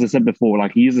 as I said before,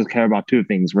 like users care about two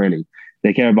things really.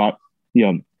 They care about,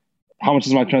 how much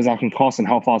does my transaction cost and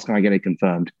how fast can I get it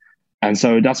confirmed? And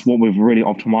so that's what we've really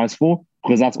optimized for,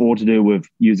 because that's all to do with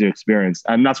user experience.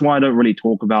 And that's why I don't really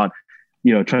talk about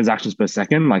transactions per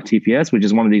second, like TPS, which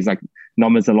is one of these like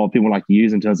numbers that a lot of people like to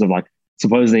use in terms of like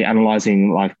supposedly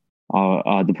analyzing like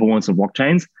the performance of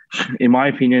blockchains. In my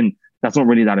opinion, that's not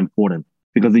really that important,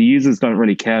 because the users don't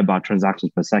really care about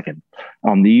transactions per second.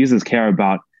 The users care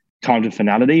about time to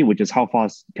finality, which is how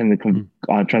fast can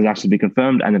the transactions be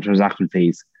confirmed, and the transaction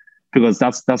fees, because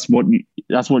that's what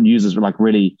users like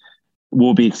really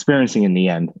will be experiencing in the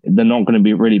end. They're not going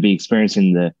to really be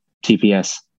experiencing the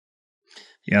TPS.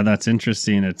 Yeah, that's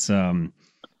interesting. It's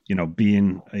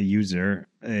being a user,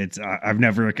 it's I've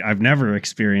never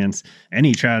experienced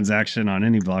any transaction on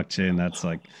any blockchain that's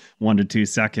like 1 to 2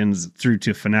 seconds through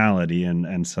to finality,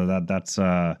 and so that's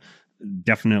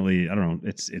definitely, I don't know,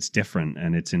 it's different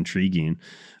and it's intriguing.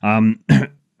 I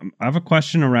have a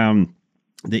question around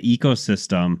the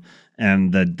ecosystem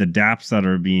and the dApps that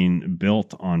are being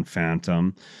built on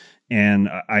Phantom. And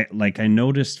I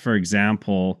noticed, for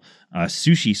example,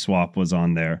 SushiSwap was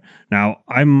on there. Now,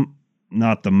 I'm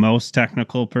not the most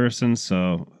technical person,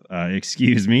 so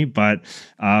excuse me, but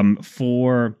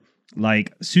for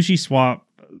like SushiSwap,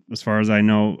 as far as I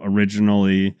know,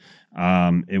 originally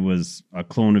it was a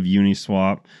clone of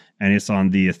Uniswap, and it's on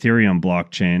the Ethereum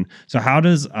blockchain. So how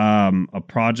does a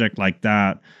project like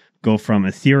that go from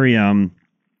Ethereum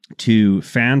to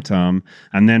Phantom,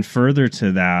 and then further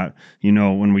to that,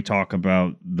 when we talk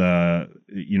about the,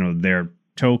 their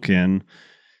token,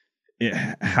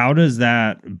 how does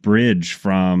that bridge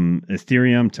from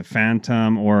Ethereum to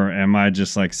Phantom? Or am I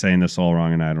just like saying this all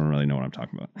wrong and I don't really know what I'm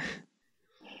talking about?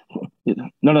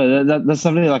 No, that's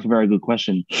something like a very good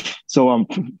question. So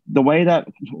the way that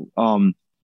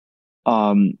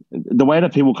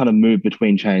people kind of move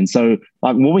between chains. So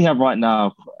like what we have right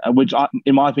now, which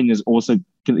in my opinion is also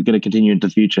going to continue into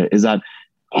the future, is that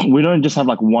we don't just have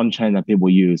like one chain that people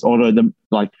use. Although the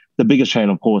biggest chain,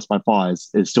 of course, by far is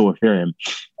still Ethereum,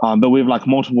 but we have like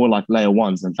multiple like layer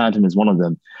ones, and Phantom is one of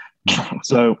them.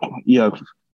 So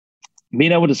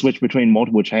being able to switch between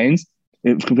multiple chains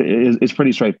it's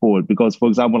pretty straightforward, because for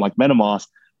example, like MetaMask,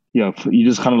 you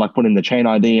just kind of like put in the chain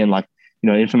ID and like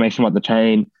information about the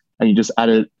chain, and you just add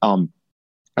it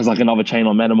as like another chain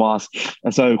on MetaMask,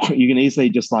 and so you can easily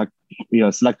just like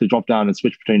select the drop down and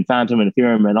switch between Phantom and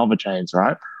Ethereum and other chains,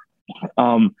 right?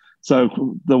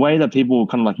 So the way that people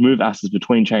kind of like move assets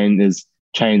between chains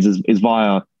is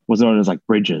via what's known as like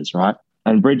bridges, right?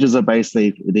 And bridges are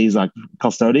basically these like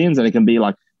custodians, and it can be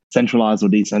like centralized or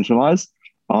decentralized,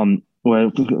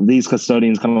 where these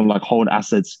custodians kind of like hold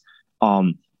assets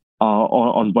on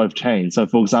both chains. So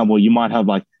for example, you might have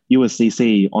like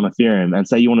USDC on Ethereum, and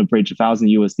say you want to bridge 1,000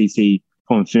 USDC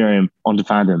from Ethereum onto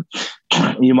Phantom.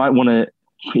 You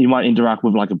might interact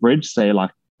with like a bridge, say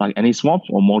like AnySwap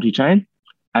or multi-chain,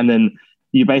 and then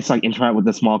you basically like interact with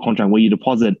the smart contract where you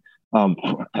deposit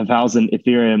 1,000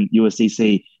 Ethereum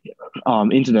USDC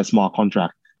into the smart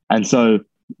contract, and so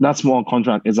that smart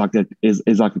contract is like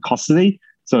a custody.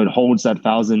 So it holds that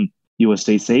 1,000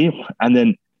 USDC, and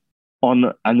then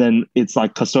it's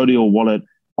like custodial wallet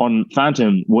on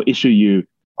Phantom will issue you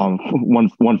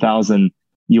 1,000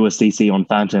 USDC on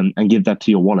Phantom and give that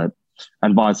to your wallet,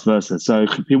 and vice versa. So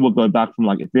people will go back from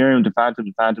like Ethereum to Phantom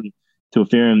to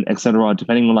Ethereum, etc.,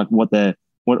 depending on like what they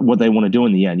want to do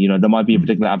in the end. There might be a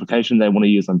particular application they want to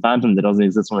use on Phantom that doesn't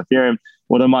exist on Ethereum,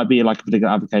 or there might be like a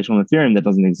particular application on Ethereum that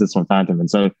doesn't exist on Phantom, and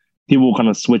so people kind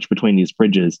of switch between these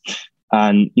bridges.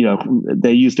 And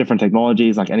they use different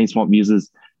technologies. Like AnySwap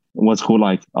uses what's called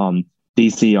like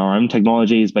DCRM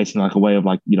technologies, basically like a way of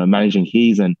like managing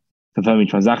keys and confirming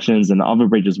transactions, and other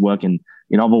bridges work in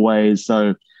other ways.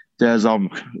 So there's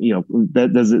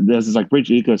there's this like bridge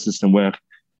ecosystem where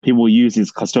people use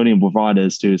these custodian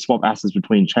providers to swap assets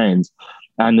between chains,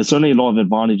 and there's certainly a lot of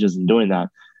advantages in doing that.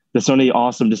 There certainly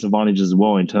are some disadvantages as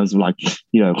well, in terms of like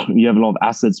you have a lot of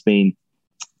assets being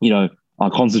are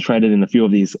concentrated in a few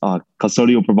of these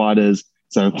custodial providers.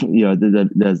 So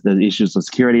there's issues of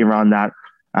security around that,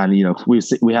 and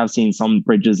we have seen some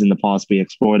bridges in the past be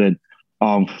exploited.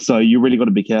 So you really got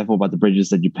to be careful about the bridges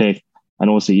that you pick,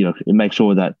 and also make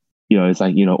sure that it's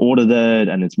like audited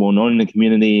and it's well known in the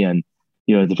community, and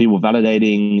the people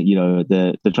validating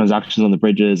the transactions on the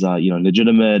bridges are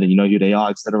legitimate, and who they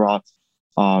are, etc.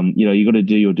 You got to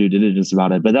do your due diligence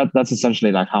about it, but that's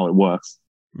essentially like how it works.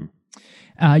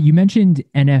 You mentioned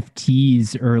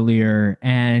NFTs earlier,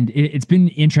 and it's been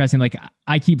interesting. Like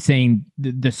I keep saying,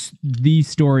 the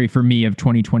story for me of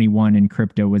 2021 in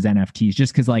crypto was NFTs,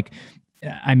 just because like,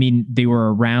 I mean, they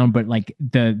were around, but like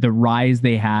the rise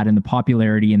they had and the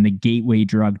popularity and the gateway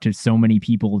drug to so many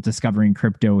people discovering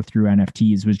crypto through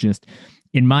NFTs was just,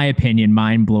 in my opinion,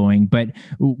 mind blowing. But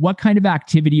what kind of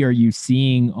activity are you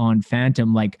seeing on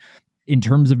Phantom, like in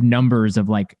terms of numbers of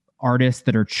like artists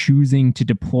that are choosing to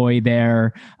deploy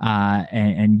there,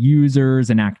 and users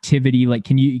and activity? Like,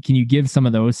 can you give some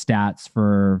of those stats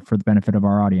for the benefit of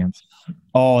our audience?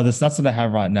 Oh, the stats that I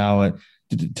have right now,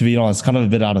 to be honest, kind of a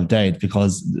bit out of date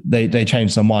because they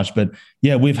change so much. But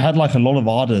yeah, we've had like a lot of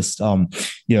artists,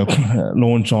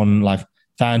 launch on like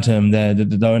Phantom. They're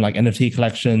doing like NFT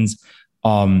collections.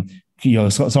 Some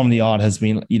of the art has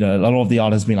been, a lot of the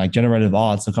art has been like generative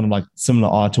art, so kind of like similar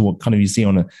art to what kind of you see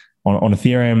on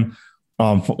Ethereum.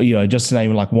 Just to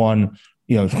name like one,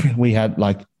 we had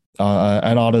like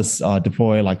an artist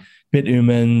deploy like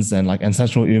BitHumans and like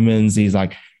Ancestral Humans, these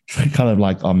like kind of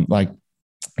like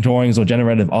drawings or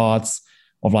generative arts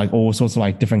of like all sorts of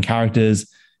like different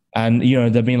characters, and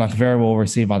they've been like very well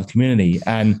received by the community.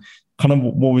 And kind of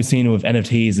what we've seen with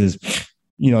NFTs is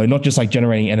not just like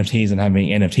generating NFTs and having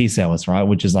NFT sales, right,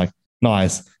 which is like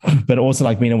nice, but also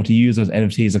like being able to use those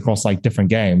NFTs across like different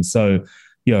games. So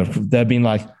there've been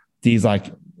like these like,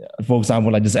 for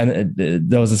example, like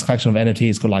there was this collection of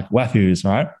NFTs called like Wafus,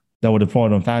 right, that were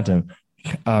deployed on Phantom,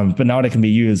 but now they can be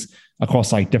used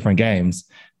across like different games.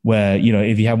 Where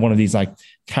if you have one of these like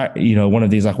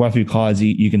Wafu cards,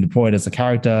 you can deploy it as a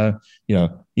character. You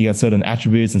get certain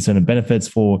attributes and certain benefits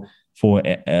for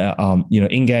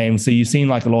in game. So you've seen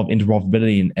like a lot of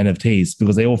interoperability in NFTs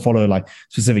because they all follow like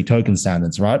specific token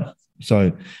standards, right?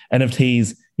 So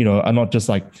NFTs, are not just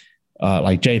like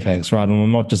JPEGs, right?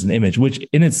 And not just an image, which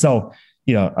in itself,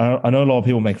 I know a lot of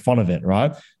people make fun of it,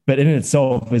 right? But in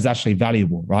itself is actually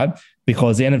valuable, right?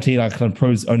 Because the NFT like kind of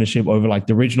proves ownership over like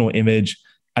the original image,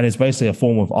 and it's basically a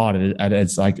form of art at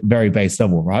its like very base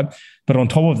level, right? But on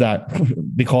top of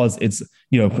that, because it's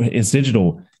it's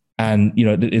digital and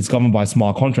it's governed by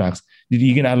smart contracts,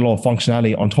 you can add a lot of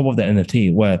functionality on top of the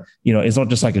NFT, where it's not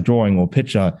just like a drawing or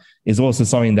picture. It's also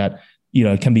something that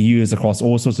can be used across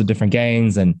all sorts of different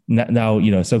games and now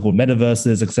so-called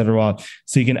metaverses, etc.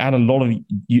 So you can add a lot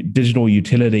of digital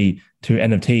utility to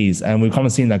NFTs, and we've kind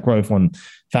of seen that growth on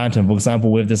Phantom. For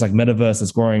example, with this like metaverse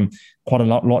that's growing quite a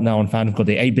lot now on Phantom, called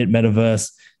the 8-bit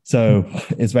metaverse. So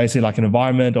it's basically like an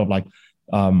environment of like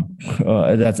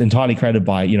that's entirely created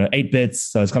by 8 bits.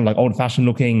 So it's kind of like old-fashioned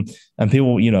looking, and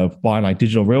people buying like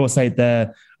digital real estate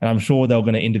there. And I'm sure they're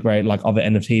going to integrate like other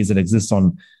NFTs that exist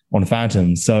on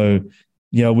Phantom. So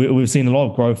we've seen a lot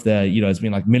of growth there. It's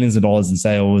been like millions of dollars in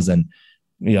sales, and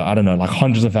I don't know, like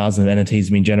hundreds of thousands of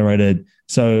NFTs being generated.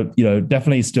 So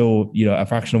definitely still a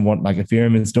fraction of what like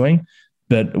Ethereum is doing,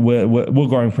 but we're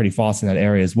growing pretty fast in that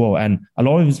area as well. And a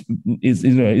lot of it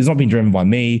is not being driven by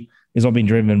me. It's not being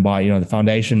driven by the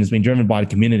foundation. It's been driven by the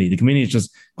community. The community has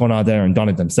just gone out there and done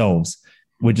it themselves,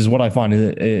 which is what I find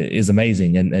is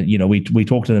amazing. And we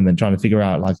talk to them and trying to figure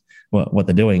out like what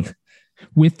they're doing.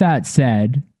 With that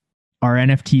said, are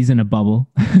NFTs in a bubble?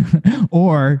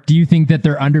 Or do you think that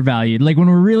they're undervalued? Like when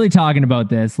we're really talking about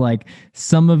this, like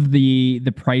some of the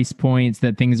price points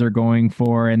that things are going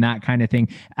for and that kind of thing.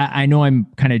 I know I'm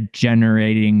kind of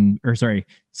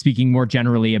speaking more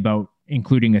generally about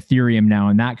including Ethereum now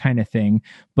and that kind of thing.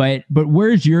 But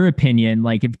where's your opinion?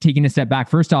 Like if taking a step back,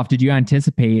 first off, did you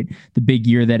anticipate the big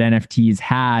year that NFTs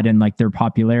had and like their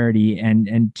popularity?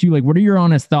 And two, like what are your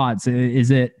honest thoughts?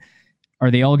 Are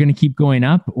they all going to keep going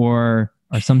up, or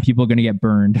are some people going to get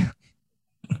burned?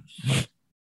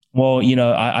 Well,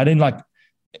 I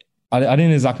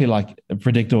didn't exactly like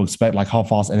predict or expect like how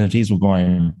fast NFTs were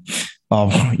going. But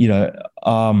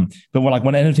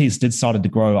when NFTs did started to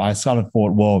grow, I started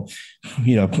thought, well,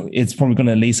 it's probably going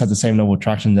to at least have the same level of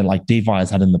traction that like DeFi has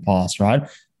had in the past, right?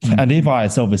 Mm-hmm. And DeFi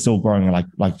itself is still growing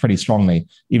like pretty strongly,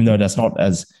 even though that's not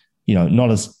as not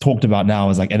as talked about now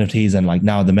as like NFTs and like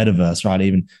now the metaverse, right?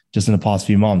 Even just in the past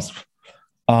few months.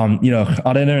 I don't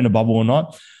know in a bubble or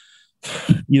not.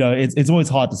 It's always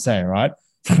hard to say, right?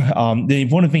 The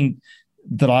important thing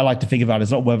that I like to think about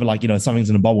is not whether like something's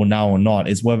in a bubble now or not.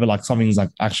 It's whether like something's like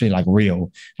actually like real.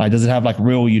 Like does it have like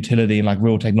real utility and like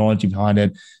real technology behind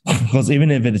it? Because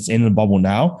even if it's in a bubble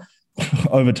now,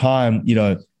 over time,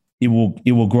 it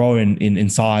will grow in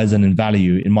size and in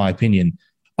value, in my opinion.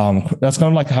 That's kind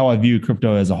of like how I view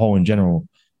crypto as a whole in general.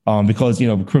 Because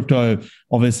crypto,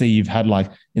 obviously you've had like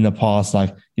in the past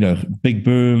like big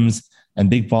booms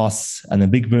and big busts and then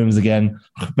big booms again,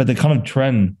 but the kind of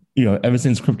trend ever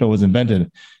since crypto was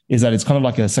invented is that it's kind of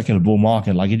like a secular bull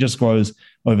market. Like it just grows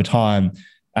over time,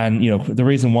 and the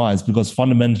reason why is because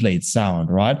fundamentally it's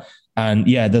sound, right? And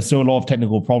yeah, there's still a lot of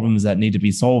technical problems that need to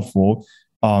be solved for,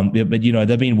 but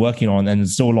they've been working on, and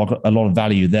there's still a lot of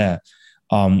value there.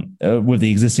 With the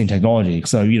existing technology.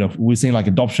 So, we've seen like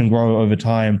adoption grow over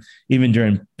time, even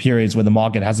during periods where the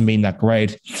market hasn't been that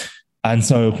great. And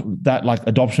so that like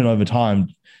adoption over time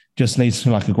just leads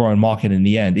to like a growing market in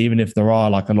the end, even if there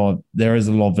is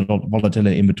a lot of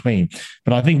volatility in between.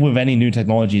 But I think with any new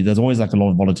technology, there's always like a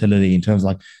lot of volatility in terms of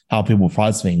like how people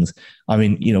price things. I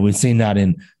mean, we've seen that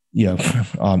in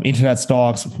internet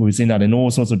stocks. We've seen that in all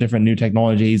sorts of different new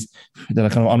technologies that are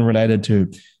kind of unrelated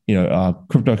to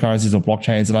cryptocurrencies or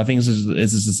blockchains. And I think it's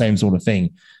just the same sort of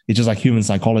thing. It's just like human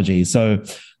psychology. So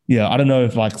yeah, I don't know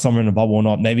if like some are in a bubble or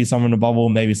not. Maybe some are in a bubble,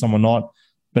 maybe some are not.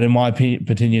 But in my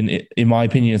opinion,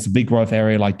 it's a big growth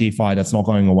area like DeFi that's not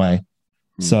going away.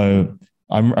 Mm-hmm. So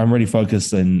I'm really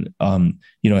focused in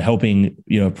helping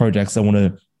projects that want to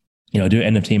do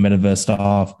NFT metaverse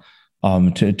stuff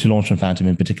to launch on Phantom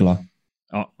in particular.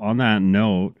 On that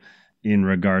note, in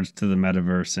regards to the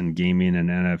metaverse and gaming and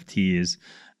NFTs,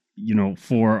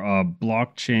 for a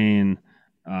blockchain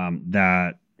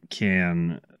that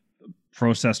can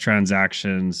process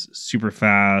transactions super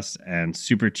fast and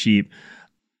super cheap,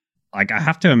 like I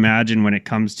have to imagine when it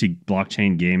comes to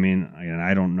blockchain gaming, and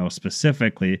I don't know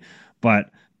specifically,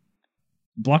 but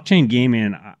blockchain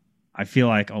gaming, I feel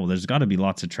like, there's got to be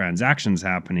lots of transactions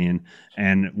happening.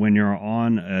 And when you're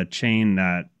on a chain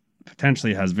that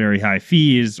potentially has very high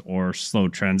fees or slow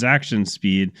transaction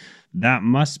speed, that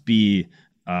must be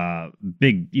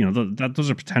big, those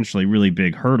are potentially really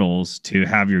big hurdles to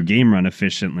have your game run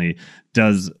efficiently.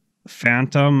 Is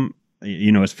Phantom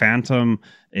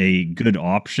a good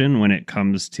option when it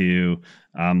comes to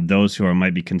those who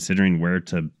might be considering where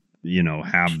to,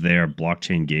 have their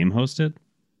blockchain game hosted?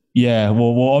 Yeah,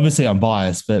 well, obviously I'm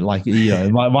biased, but like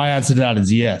my answer to that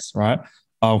is yes, right?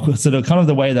 So the kind of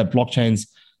the way that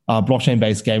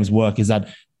blockchain-based games work is that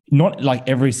not like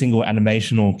every single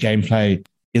animation or gameplay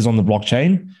is on the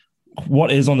blockchain.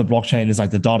 What is on the blockchain is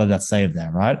like the data that's saved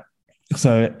there, right?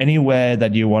 So anywhere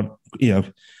that you want,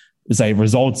 say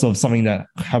results of something that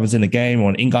happens in the game or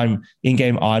an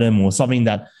in-game item or something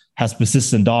that has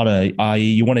persistent data, i.e.,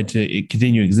 you want it to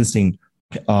continue existing,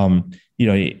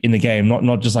 in the game,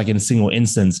 not just like in a single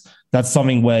instance. That's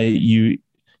something where you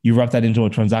wrap that into a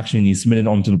transaction, you submit it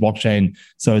onto the blockchain,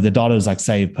 so the data is like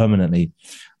saved permanently.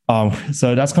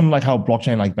 So that's kind of like how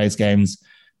blockchain like based games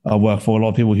work for a lot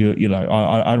of people who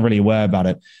aren't really aware about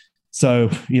it. So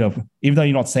even though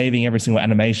you're not saving every single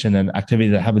animation and activity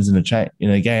that happens in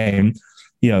a game,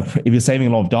 if you're saving a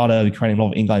lot of data, you're creating a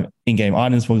lot of in-game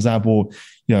items, for example,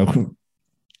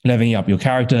 leveling up your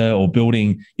character or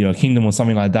building a kingdom or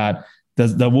something like that,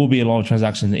 there will be a lot of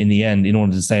transactions in the end in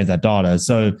order to save that data.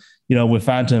 So with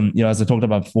Phantom, as I talked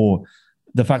about before,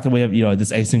 the fact that we have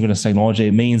this asynchronous technology,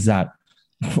 it means that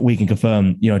we can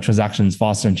confirm transactions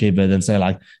faster and cheaper than say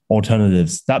like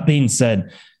alternatives. That being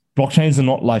said, blockchains are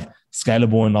not like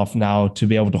scalable enough now to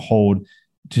be able to hold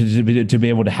to be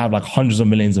able to have like hundreds of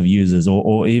millions of users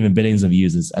or even billions of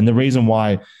users. And the reason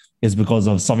why is because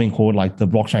of something called like the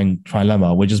blockchain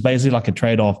trilemma, which is basically like a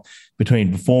trade-off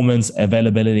between performance,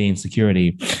 availability, and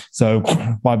security. So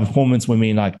by performance, we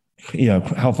mean like,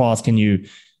 how fast can you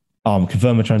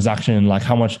confirm a transaction? Like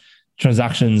how much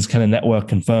transactions can a network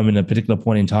confirm in a particular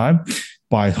point in time?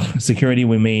 By security,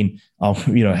 we mean,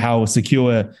 how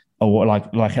secure or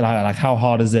like how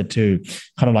hard is it to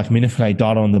kind of like manipulate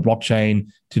data on the blockchain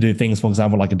to do things, for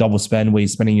example, like a double spend where you're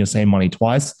spending your same money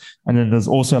twice. And then there's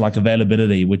also like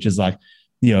availability, which is like,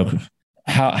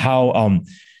 how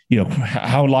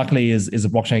likely is a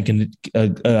blockchain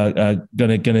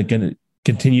gonna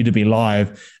continue to be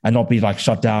live and not be like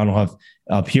shut down or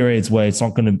have periods where it's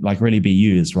not going to like really be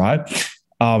used, right?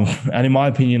 And in my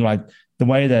opinion, like the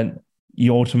way that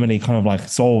you ultimately kind of like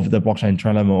solve the blockchain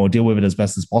trilemma or deal with it as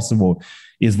best as possible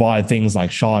is via things like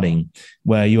sharding,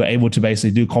 where you're able to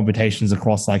basically do computations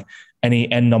across like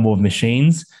any n number of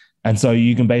machines. And so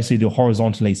you can basically do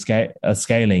horizontally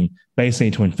scaling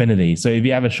basically to infinity. So if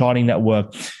you have a sharding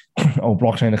network or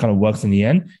blockchain that kind of works in the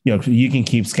end, you can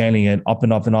keep scaling it up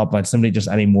and up and up by simply just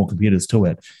adding more computers to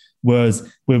it.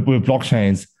 Whereas with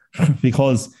blockchains,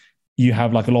 because you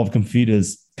have like a lot of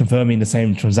computers confirming the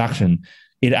same transaction,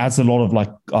 it adds a lot of like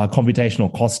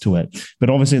computational cost to it. But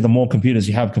obviously, the more computers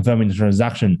you have confirming the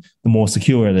transaction, the more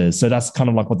secure it is. So that's kind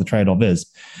of like what the trade-off is.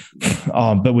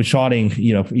 But with sharding,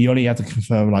 you only have to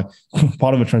confirm like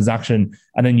part of a transaction,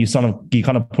 and then you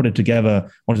kind of put it together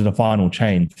onto the final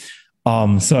chain.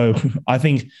 So I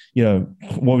think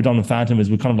what we've done with Phantom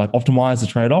is we kind of like optimize the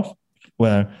trade-off,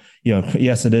 where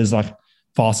yes, it is like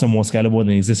faster, more scalable than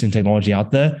the existing technology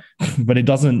out there, but it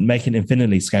doesn't make it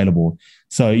infinitely scalable.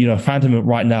 So, Phantom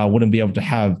right now wouldn't be able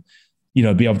to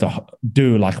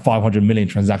do like 500 million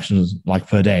transactions like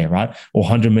per day, right? Or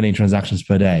 100 million transactions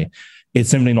per day. It's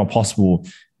simply not possible,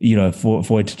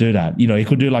 for it to do that. It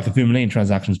could do like a few million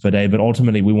transactions per day, but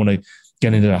ultimately we want to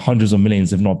get into hundreds of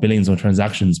millions, if not billions of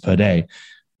transactions per day.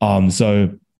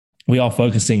 So we are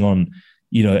focusing on,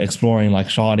 exploring like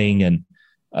sharding and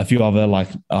a few other like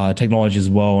technologies as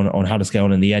well on how to scale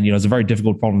it in the end. It's a very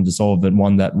difficult problem to solve, but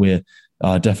one that we're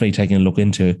definitely taking a look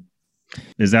into.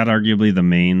 Is that arguably the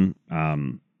main,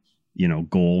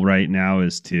 goal right now,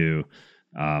 is to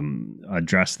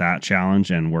address that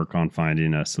challenge and work on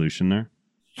finding a solution there?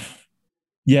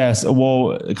 Yes.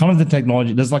 Well, kind of the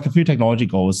technology, there's like a few technology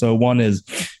goals. So one is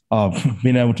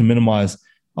being able to minimize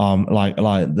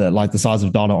the size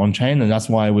of data on chain. And that's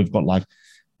why we've got like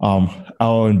our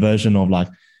own version of like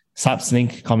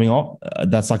SapSync coming up.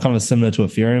 That's like kind of similar to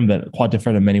Ethereum, but quite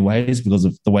different in many ways because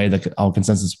of the way that our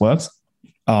consensus works.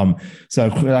 So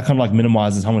that kind of like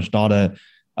minimizes how much data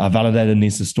a validator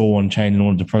needs to store on chain in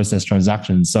order to process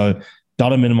transactions. So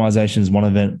data minimization is one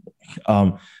of it.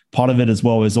 Part of it as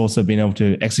well is also being able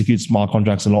to execute smart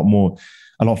contracts a lot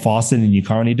faster than you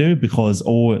currently do, because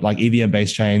all like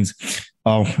EVM-based chains,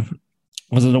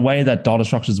 because of the way that data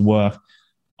structures work,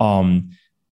 with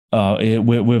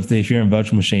the Ethereum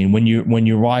virtual machine, when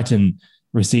you write and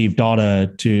receive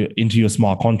data into your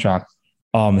smart contract,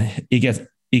 it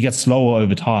gets slower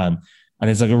over time, and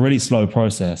it's like a really slow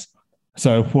process.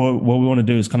 So what we want to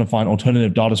do is kind of find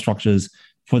alternative data structures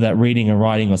for that reading and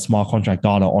writing of smart contract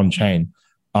data on chain,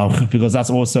 because that's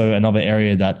also another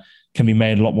area that can be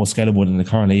made a lot more scalable than it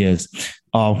currently is.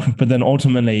 But then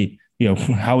ultimately,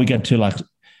 how we get to like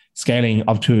scaling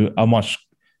up to a much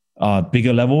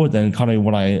bigger level than kind of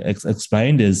what I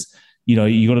explained is,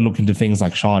 you got to look into things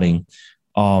like sharding.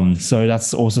 So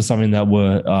that's also something that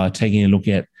we're taking a look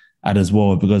at as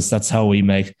well, because that's how we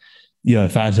make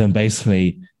Phantom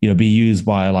basically be used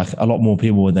by like a lot more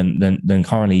people than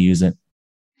currently use it.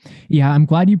 Yeah, I'm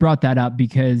glad you brought that up,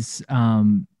 because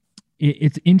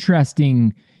it's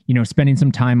interesting, spending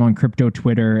some time on crypto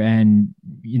Twitter, and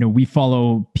we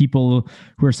follow people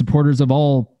who are supporters of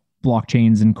all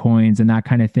blockchains and coins and that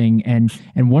kind of thing. And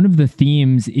one of the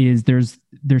themes is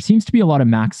there seems to be a lot of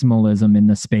maximalism in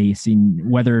the space, in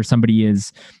whether somebody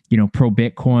is, pro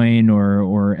Bitcoin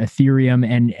or Ethereum.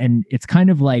 And it's kind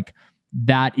of like,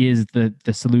 that is the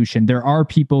solution. There are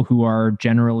people who are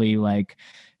generally like,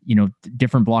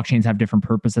 different blockchains have different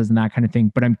purposes and that kind of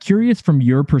thing. But I'm curious, from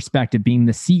your perspective, being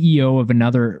the CEO of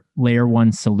another layer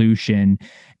one solution,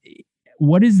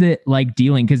 what is it like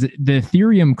dealing? Because the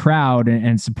Ethereum crowd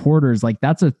and supporters, like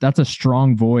that's a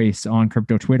strong voice on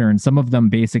crypto Twitter. And some of them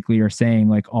basically are saying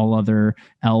like all other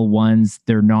L1s,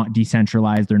 they're not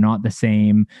decentralized. They're not the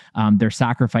same. They're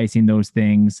sacrificing those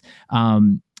things.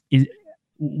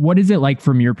 What is it like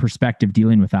from your perspective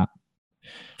dealing with that?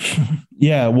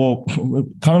 Yeah, well,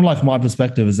 kind of like my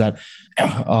perspective is that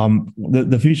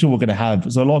the future we're going to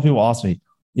have. So a lot of people ask me,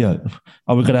 are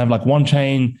we going to have like one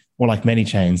chain or like many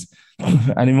chains?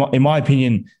 And in my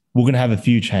opinion, we're going to have a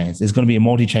few chains. It's going to be a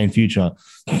multi-chain future,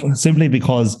 simply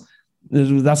because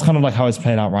that's kind of like how it's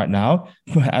playing out right now.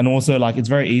 And also, like, it's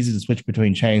very easy to switch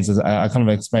between chains, as I kind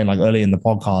of explained like earlier in the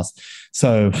podcast.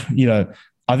 So,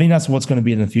 I think that's what's going to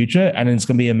be in the future, and it's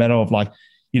going to be a matter of like,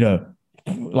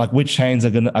 like which chains are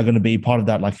going to be part of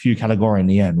that like few category in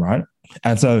the end, right?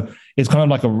 And so it's kind of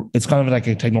like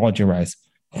a technology race.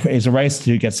 It's a race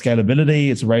to get scalability.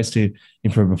 It's a race to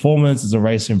improve performance. It's a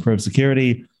race to improve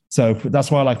security. So that's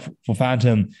why, like, for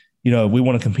Phantom, we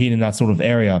want to compete in that sort of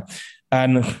area.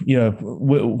 And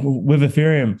with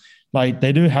Ethereum, like,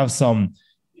 they do have some,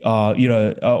 or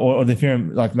the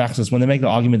Ethereum like Maxis, when they make the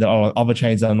argument that other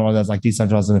chains are not as like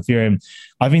decentralized than Ethereum,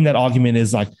 I think that argument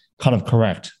is like kind of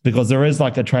correct, because there is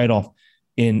like a trade-off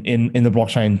in the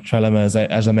blockchain trilemma,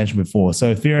 as I mentioned before.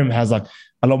 So Ethereum has like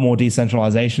a lot more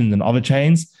decentralization than other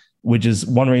chains, which is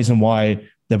one reason why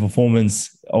their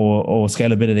performance or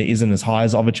scalability isn't as high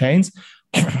as other chains.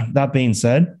 That being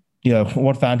said,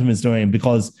 what Phantom is doing,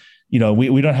 because we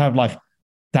don't have like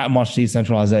that much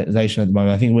decentralization at the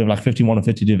moment. I think we have like 51 or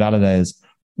 52 validators.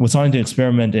 We're starting to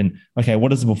experiment in, okay, what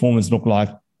does the performance look like,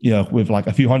 with like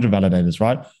a few hundred validators,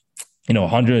 right?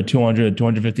 100, 200,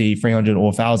 250, 300, or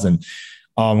 1,000.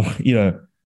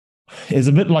 It's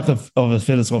a bit like of a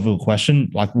philosophical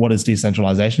question, like, what is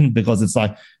decentralization? Because it's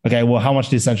like, okay, well, how much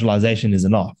decentralization is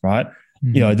enough, right?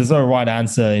 Mm-hmm. There's no right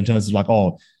answer in terms of like,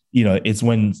 it's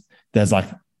when there's like,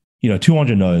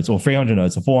 200 nodes or 300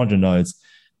 nodes or 400 nodes.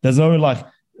 There's no like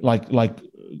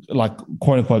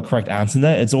quote unquote correct answer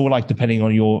there. It's all like depending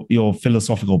on your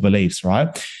philosophical beliefs, right?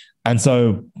 And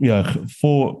so,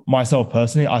 for myself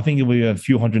personally, I think if we have a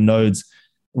few hundred nodes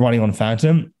running on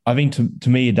Phantom, I think to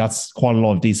me, that's quite a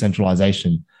lot of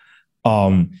decentralization.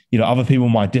 Other people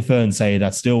might differ and say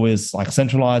that still is like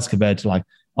centralized compared to like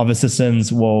other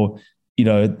systems. Well,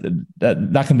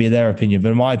 that can be their opinion.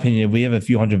 But in my opinion, if we have a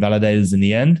few hundred validators in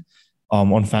the end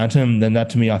on Phantom, then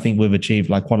that, to me, I think we've achieved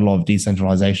like quite a lot of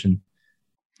decentralization.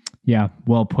 Yeah,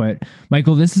 well put.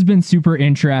 Michael, this has been super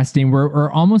interesting.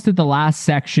 We're almost at the last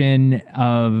section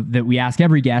of that we ask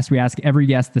every guest. We ask every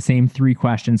guest the same 3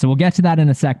 questions. So we'll get to that in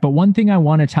a sec. But one thing I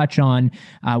want to touch on,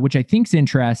 which I think is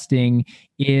interesting,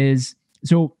 is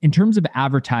so in terms of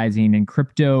advertising and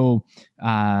crypto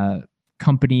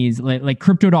companies like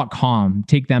Crypto.com,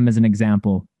 take them as an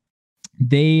example.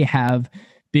 They have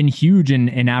been huge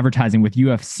in advertising with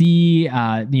UFC,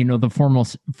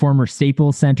 the former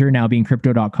Staples Center now being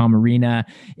Crypto.com Arena.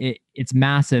 It's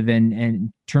massive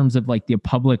in terms of like the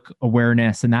public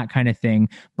awareness and that kind of thing.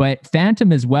 But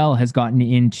Phantom as well has gotten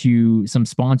into some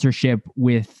sponsorship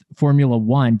with Formula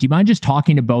One. Do you mind just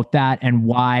talking about that and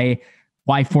why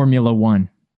Formula One?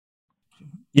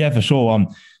 Yeah, for sure.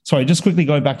 Sorry, just quickly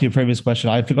going back to your previous question,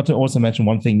 I forgot to also mention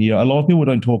one thing. A lot of people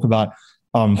don't talk about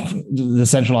the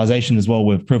centralization as well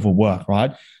with proof of work,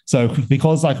 right? So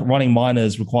because like running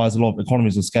miners requires a lot of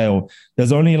economies of scale,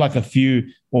 there's only like a few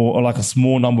or like a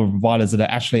small number of providers that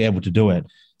are actually able to do it.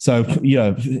 So,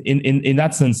 in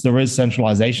that sense, there is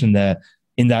centralization there,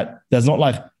 in that there's not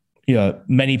like,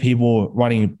 many people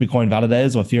running Bitcoin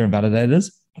validators or Ethereum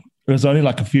validators. There's only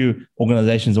like a few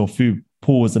organizations or few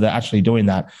pools that are actually doing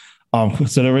that.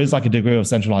 So there is like a degree of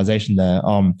centralization there.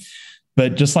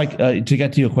 But just like to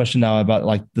get to your question now about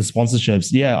like the sponsorships,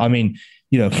 yeah, I mean,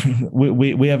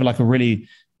 we have like a really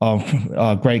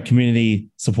great community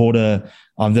supporter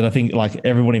that I think like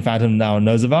everybody in Phantom now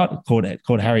knows about, called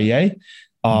Harry Ye.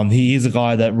 He is a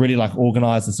guy that really like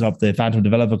organized and set up the Phantom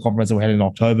Developer Conference that we had in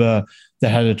October, that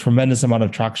had a tremendous amount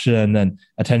of traction and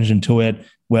attention to it,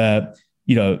 where,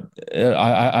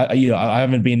 I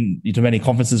haven't been to many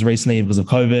conferences recently because of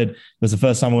COVID. It was the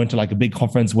first time I went to like a big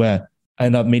conference where I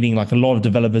ended up meeting like a lot of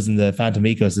developers in the Phantom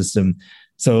ecosystem.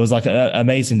 So it was like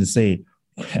amazing to see.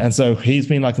 And so he's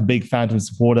been like a big Phantom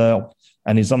supporter,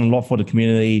 and he's done a lot for the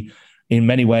community in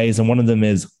many ways. And one of them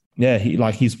is,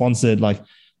 he sponsored like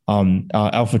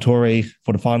AlphaTauri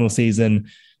for the final season.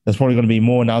 There's probably going to be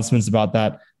more announcements about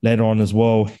that later on as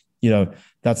well.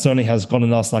 That certainly has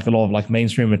gotten us like a lot of like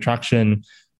mainstream attraction.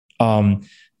 But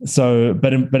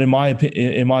in my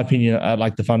opinion, at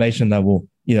like the foundation level,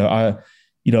 we are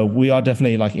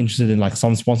definitely like interested in like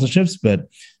some sponsorships, but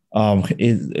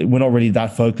we're not really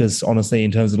that focused, honestly,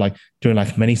 in terms of like doing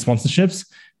like many sponsorships,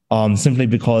 simply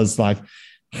because like,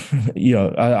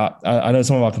 I know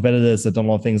some of our competitors have done a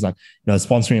lot of things like,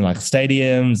 sponsoring like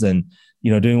stadiums and,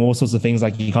 doing all sorts of things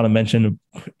like you kind of mentioned.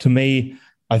 To me,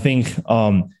 I think,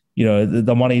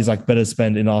 the money is like better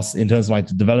spent in us in terms of like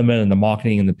the development and the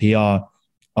marketing and the PR,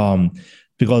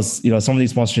 because, some of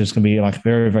these sponsorships can be like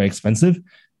very, very expensive.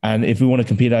 And if we want to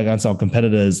compete against our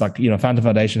competitors, like, Phantom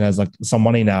Foundation has like some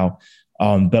money now,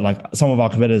 but like some of our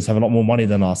competitors have a lot more money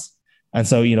than us. And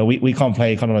so, we can't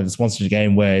play kind of like the sponsorship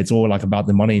game where it's all like about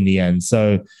the money in the end.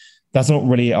 So that's not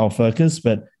really our focus,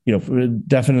 but,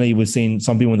 definitely we've seen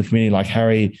some people in the community like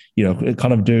Harry,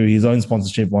 kind of do his own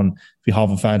sponsorship on behalf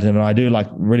of Phantom. And I do like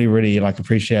really, really like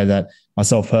appreciate that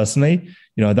myself personally.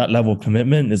 That level of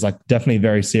commitment is like definitely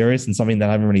very serious and something that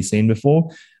I haven't really seen before.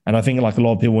 And I think like a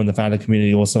lot of people in the Phantom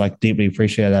community also like deeply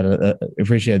appreciate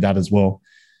that as well.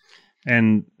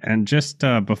 And just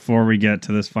before we get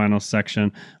to this final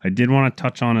section, I did want to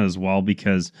touch on it as well,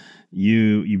 because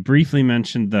you briefly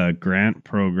mentioned the grant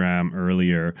program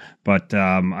earlier, but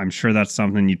I'm sure that's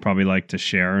something you'd probably like to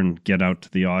share and get out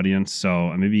to the audience.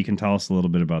 So maybe you can tell us a little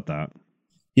bit about that.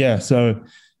 Yeah. So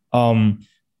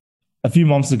a few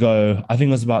months ago, I think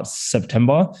it was about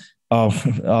September,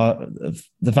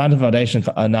 the Phantom Foundation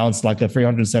announced like a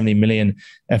 370 million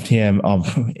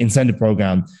FTM incentive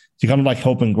program to kind of like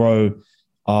help and grow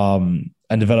and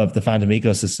develop the Phantom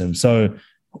ecosystem. So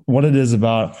what it is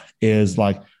about is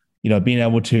like, being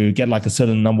able to get like a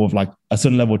certain level of like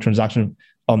traction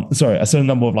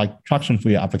for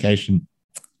your application,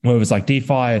 whether it's like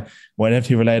DeFi or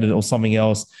NFT related or something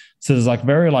else. So there's like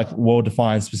very like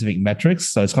well-defined specific metrics.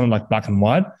 So it's kind of like black and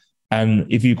white. And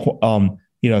if you,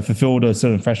 fulfill those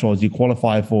certain thresholds, you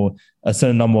qualify for a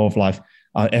certain number of like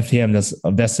FTM that's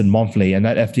vested monthly, and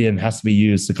that FTM has to be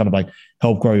used to kind of like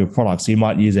help grow your product. So you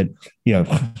might use it,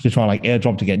 to try and like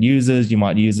airdrop to get users. You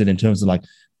might use it in terms of like,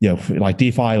 like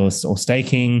DeFi or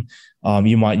staking.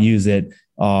 You might use it,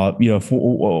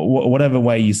 for whatever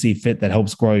way you see fit that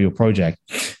helps grow your project.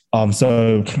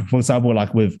 So for example,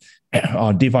 like with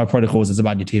DeFi protocols, it's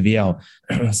about your TVL.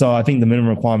 So I think the minimum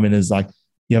requirement is like,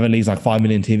 you have at least like 5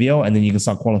 million TVL, and then you can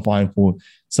start qualifying for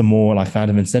some more like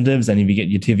Phantom incentives. And if you get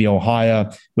your TVL higher,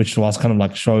 which to us kind of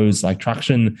like shows like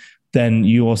traction, then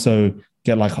you also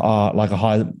get like a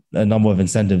high number of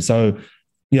incentives. So,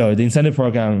 the incentive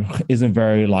program isn't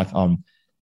very like,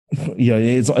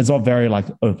 it's not very like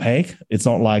opaque. It's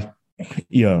not like,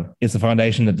 it's the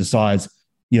foundation that decides,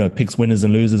 picks winners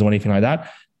and losers or anything like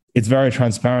that. It's very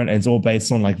transparent, and it's all based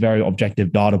on like very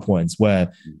objective data points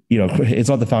where, it's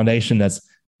not the foundation that's,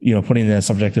 putting their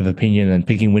subjective opinion and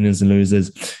picking winners and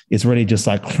losers. It's really just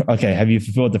like, okay, have you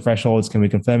fulfilled the thresholds? Can we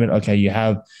confirm it? Okay, you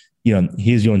have,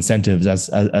 here's your incentives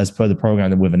as per the program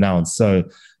that we've announced. So,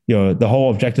 the whole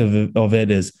objective of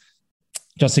it is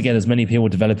just to get as many people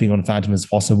developing on Phantom as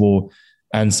possible.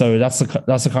 And so that's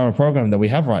the current program that we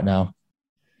have right now.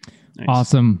 Nice.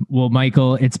 Awesome. Well,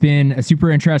 Michael, it's been a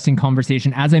super interesting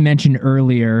conversation. As I mentioned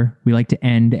earlier, we like to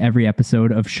end every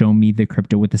episode of Show Me the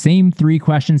Crypto with the same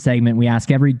 3-question segment we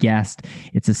ask every guest.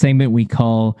 It's a segment we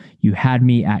call You Had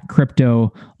Me at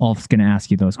Crypto. Ulf's going to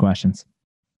ask you those questions.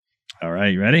 All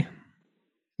right. You ready?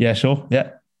 Yeah, sure. Yeah.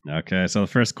 Okay. So the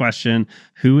first question,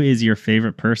 who is your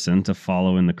favorite person to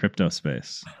follow in the crypto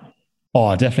space?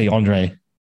 Oh, definitely Andre.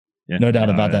 Yeah. No doubt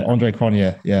about that. Andre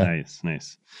Cronje. Yeah.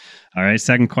 Nice. All right.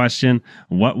 Second question.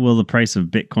 What will the price of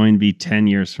Bitcoin be 10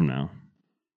 years from now?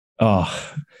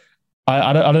 Oh,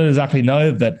 I don't exactly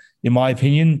know, but in my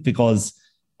opinion, because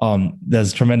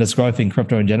there's tremendous growth in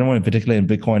crypto in general, and particularly in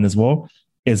Bitcoin as well,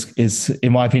 is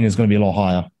in my opinion, is going to be a lot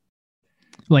higher.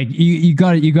 Like you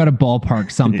got to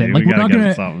ballpark something. Yeah, like we're not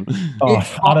going to.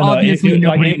 I don't know. Obviously,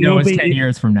 nobody knows 10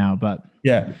 years from now, but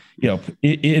yeah,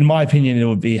 in my opinion, it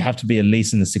would have to be at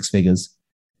least in the 6 figures.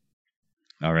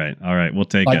 All right. We'll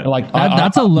take Like, it. like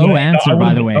That's a low answer,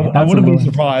 by the way. I wouldn't be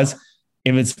surprised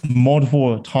if it's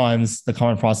multiple times the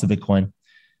current price of Bitcoin,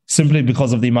 simply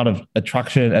because of the amount of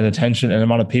attraction and attention and the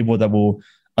amount of people that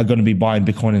are going to be buying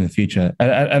Bitcoin in the future,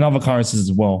 and other currencies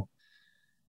as well.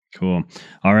 Cool.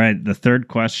 All right. The third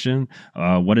question: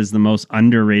 what is the most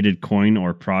underrated coin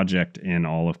or project in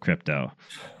all of crypto?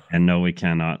 And no, we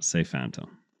cannot say Phantom.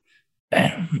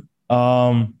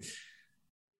 I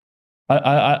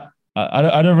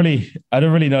don't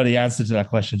really know the answer to that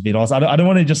question, to be honest. I don't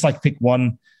want to just like pick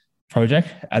one project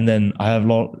and then I have a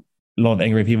lot of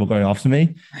angry people going after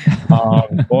me.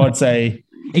 Or I'd say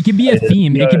it could be a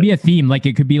theme. It could be a theme. Like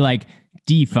it could be like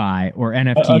DeFi or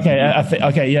NFT.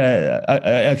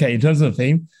 Okay. In terms of the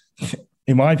theme,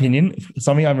 in my opinion,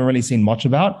 something I haven't really seen much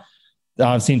about.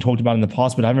 I've seen talked about in the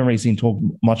past, but I haven't really seen talked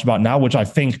much about now, which I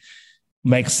think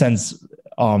makes sense.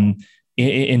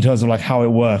 In terms of like how it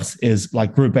works is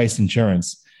like group-based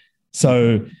insurance.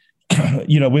 So,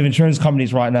 with insurance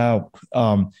companies right now,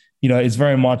 it's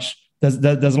very much, there's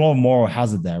a lot of moral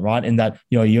hazard there, right? In that,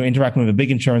 you're interacting with a big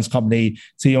insurance company.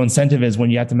 So your incentive is when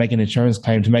you have to make an insurance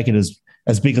claim to make it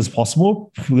as big as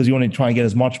possible, because you want to try and get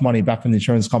as much money back from the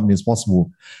insurance company as possible.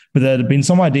 But there have been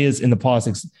some ideas in the past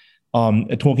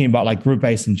talking about like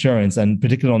group-based insurance, and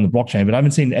particularly on the blockchain, but I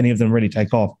haven't seen any of them really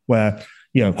take off, where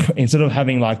instead of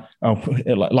having like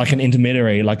an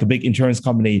intermediary, like a big insurance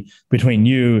company between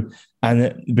you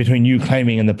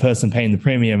claiming and the person paying the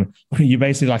premium, you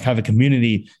basically like have a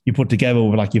community you put together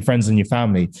with like your friends and your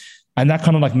family. And that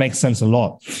kind of like makes sense a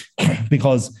lot,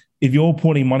 because if you're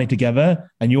putting money together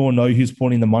and you all know who's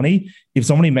putting the money, if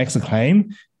somebody makes a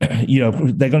claim, they're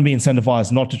going to be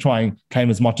incentivized not to try and claim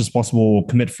as much as possible or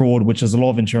commit fraud, which is a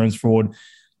lot of insurance fraud,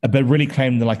 but really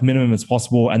claim the like minimum as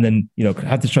possible, and then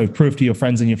have to show proof to your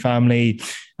friends and your family.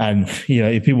 And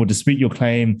if people dispute your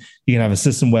claim, you can have a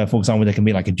system where, for example, there can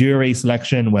be like a jury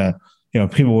selection where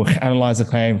people will analyze the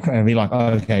claim and be like, oh,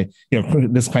 okay,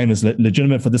 this claim is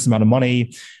legitimate for this amount of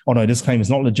money. Oh no, this claim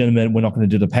is not legitimate. We're not going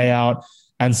to do the payout.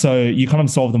 And so you kind of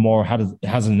solve the moral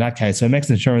hazard in that case. So it makes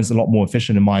insurance a lot more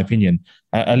efficient, in my opinion,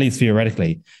 at least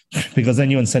theoretically, because then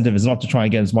your incentive is not to try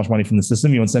and get as much money from the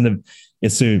system. Your incentive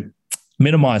is to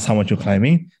minimize how much you're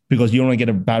claiming, because you don't want to get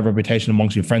a bad reputation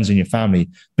amongst your friends and your family,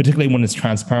 particularly when it's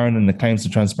transparent and the claims are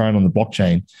transparent on the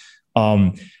blockchain.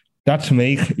 That to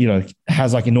me,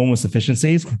 has like enormous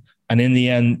efficiencies. And in the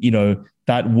end,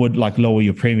 that would like lower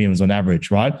your premiums on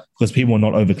average, right? Because people are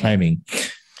not overclaiming.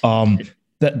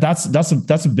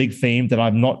 That's a big theme that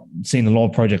I've not seen a lot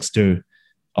of projects do.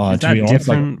 Is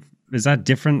that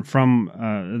different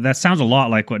from? That sounds a lot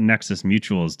like what Nexus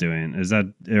Mutual is doing. Is that,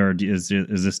 or is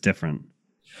this different?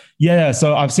 Yeah.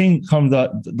 So I've seen kind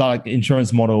of the like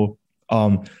insurance model,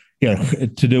 to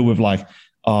do with like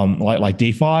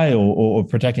DeFi or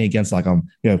protecting against like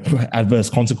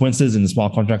adverse consequences in the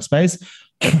smart contract space.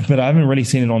 But I haven't really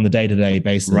seen it on the day-to-day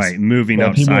basis. Right, moving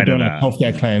outside people are doing of like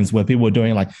that. healthcare claims, where people are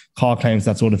doing like car claims,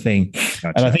 that sort of thing.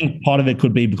 Gotcha. And I think part of it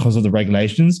could be because of the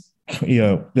regulations.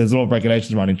 There's a lot of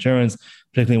regulations around insurance,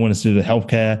 particularly when it's to do with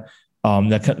healthcare.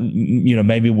 That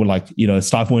maybe will like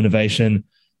stifle innovation.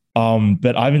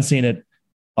 But I haven't seen it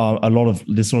a lot of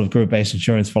this sort of group-based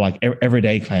insurance for like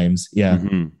everyday claims. Yeah,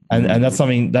 and that's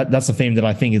something that's a theme that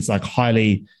I think is like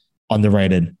highly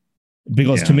underrated.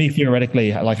 Because to me,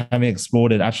 theoretically, like having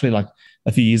explored it actually like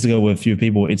a few years ago with a few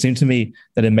people, it seemed to me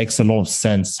that it makes a lot of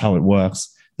sense how it works,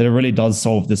 that it really does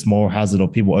solve this moral hazard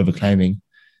of people overclaiming,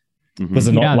 because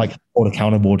they're not like held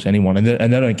accountable to anyone, and they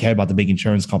don't care about the big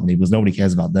insurance company, because nobody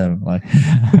cares about them. Like,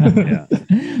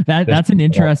 that's an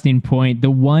interesting point.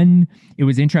 It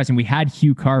was interesting. We had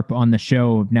Hugh Karp on the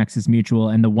show of Nexus Mutual,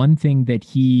 and the one thing that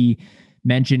he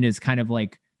mentioned is kind of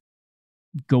like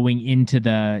going into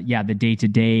the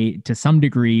day-to-day to some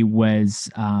degree was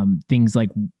things like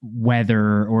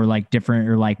weather or like different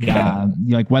or like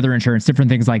like weather insurance, different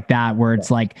things like that, where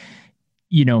it's like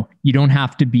you don't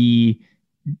have to be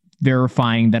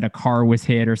verifying that a car was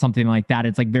hit or something like that.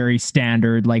 It's like very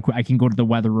standard, like I can go to the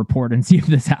weather report and see if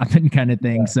this happened kind of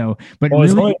thing. So but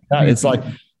really, it's like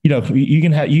you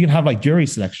can have like jury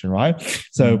selection, right?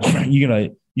 So you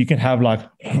can have like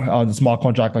on the smart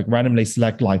contract like randomly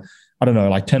select like, I don't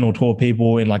know, like 10 or 12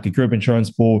 people in like a group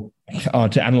insurance pool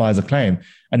to analyze a claim,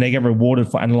 and they get rewarded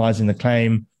for analyzing the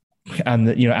claim. And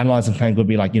analyzing claim could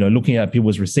be like, looking at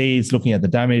people's receipts, looking at the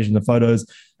damage and the photos,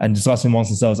 and discussing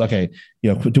amongst themselves, okay,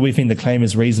 do we think the claim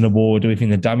is reasonable? Do we think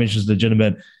the damage is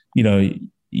legitimate?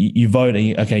 You vote,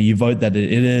 you vote that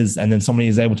it is, and then somebody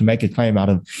is able to make a claim out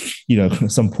of,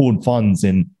 some pooled funds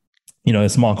in, a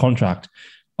smart contract.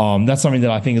 That's something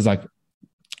that I think is like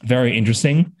very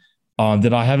interesting.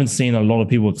 that I haven't seen a lot of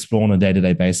people explore on a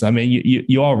day-to-day basis. I mean,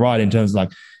 you are right in terms of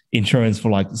like insurance for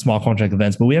like smart contract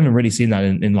events, but we haven't really seen that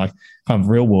in like kind of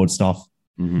real world stuff.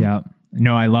 Mm-hmm. Yeah.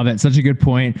 No, I love it. Such a good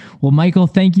point. Well, Michael,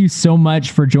 thank you so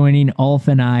much for joining Ulf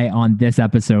and I on this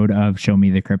episode of Show Me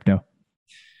the Crypto.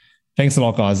 Thanks a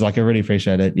lot, guys. Like, I really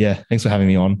appreciate it. Yeah. Thanks for having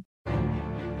me on.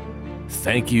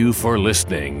 Thank you for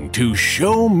listening to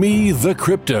Show Me the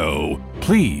Crypto.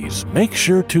 Please make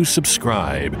sure to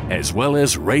subscribe as well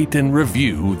as rate and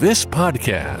review this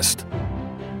podcast.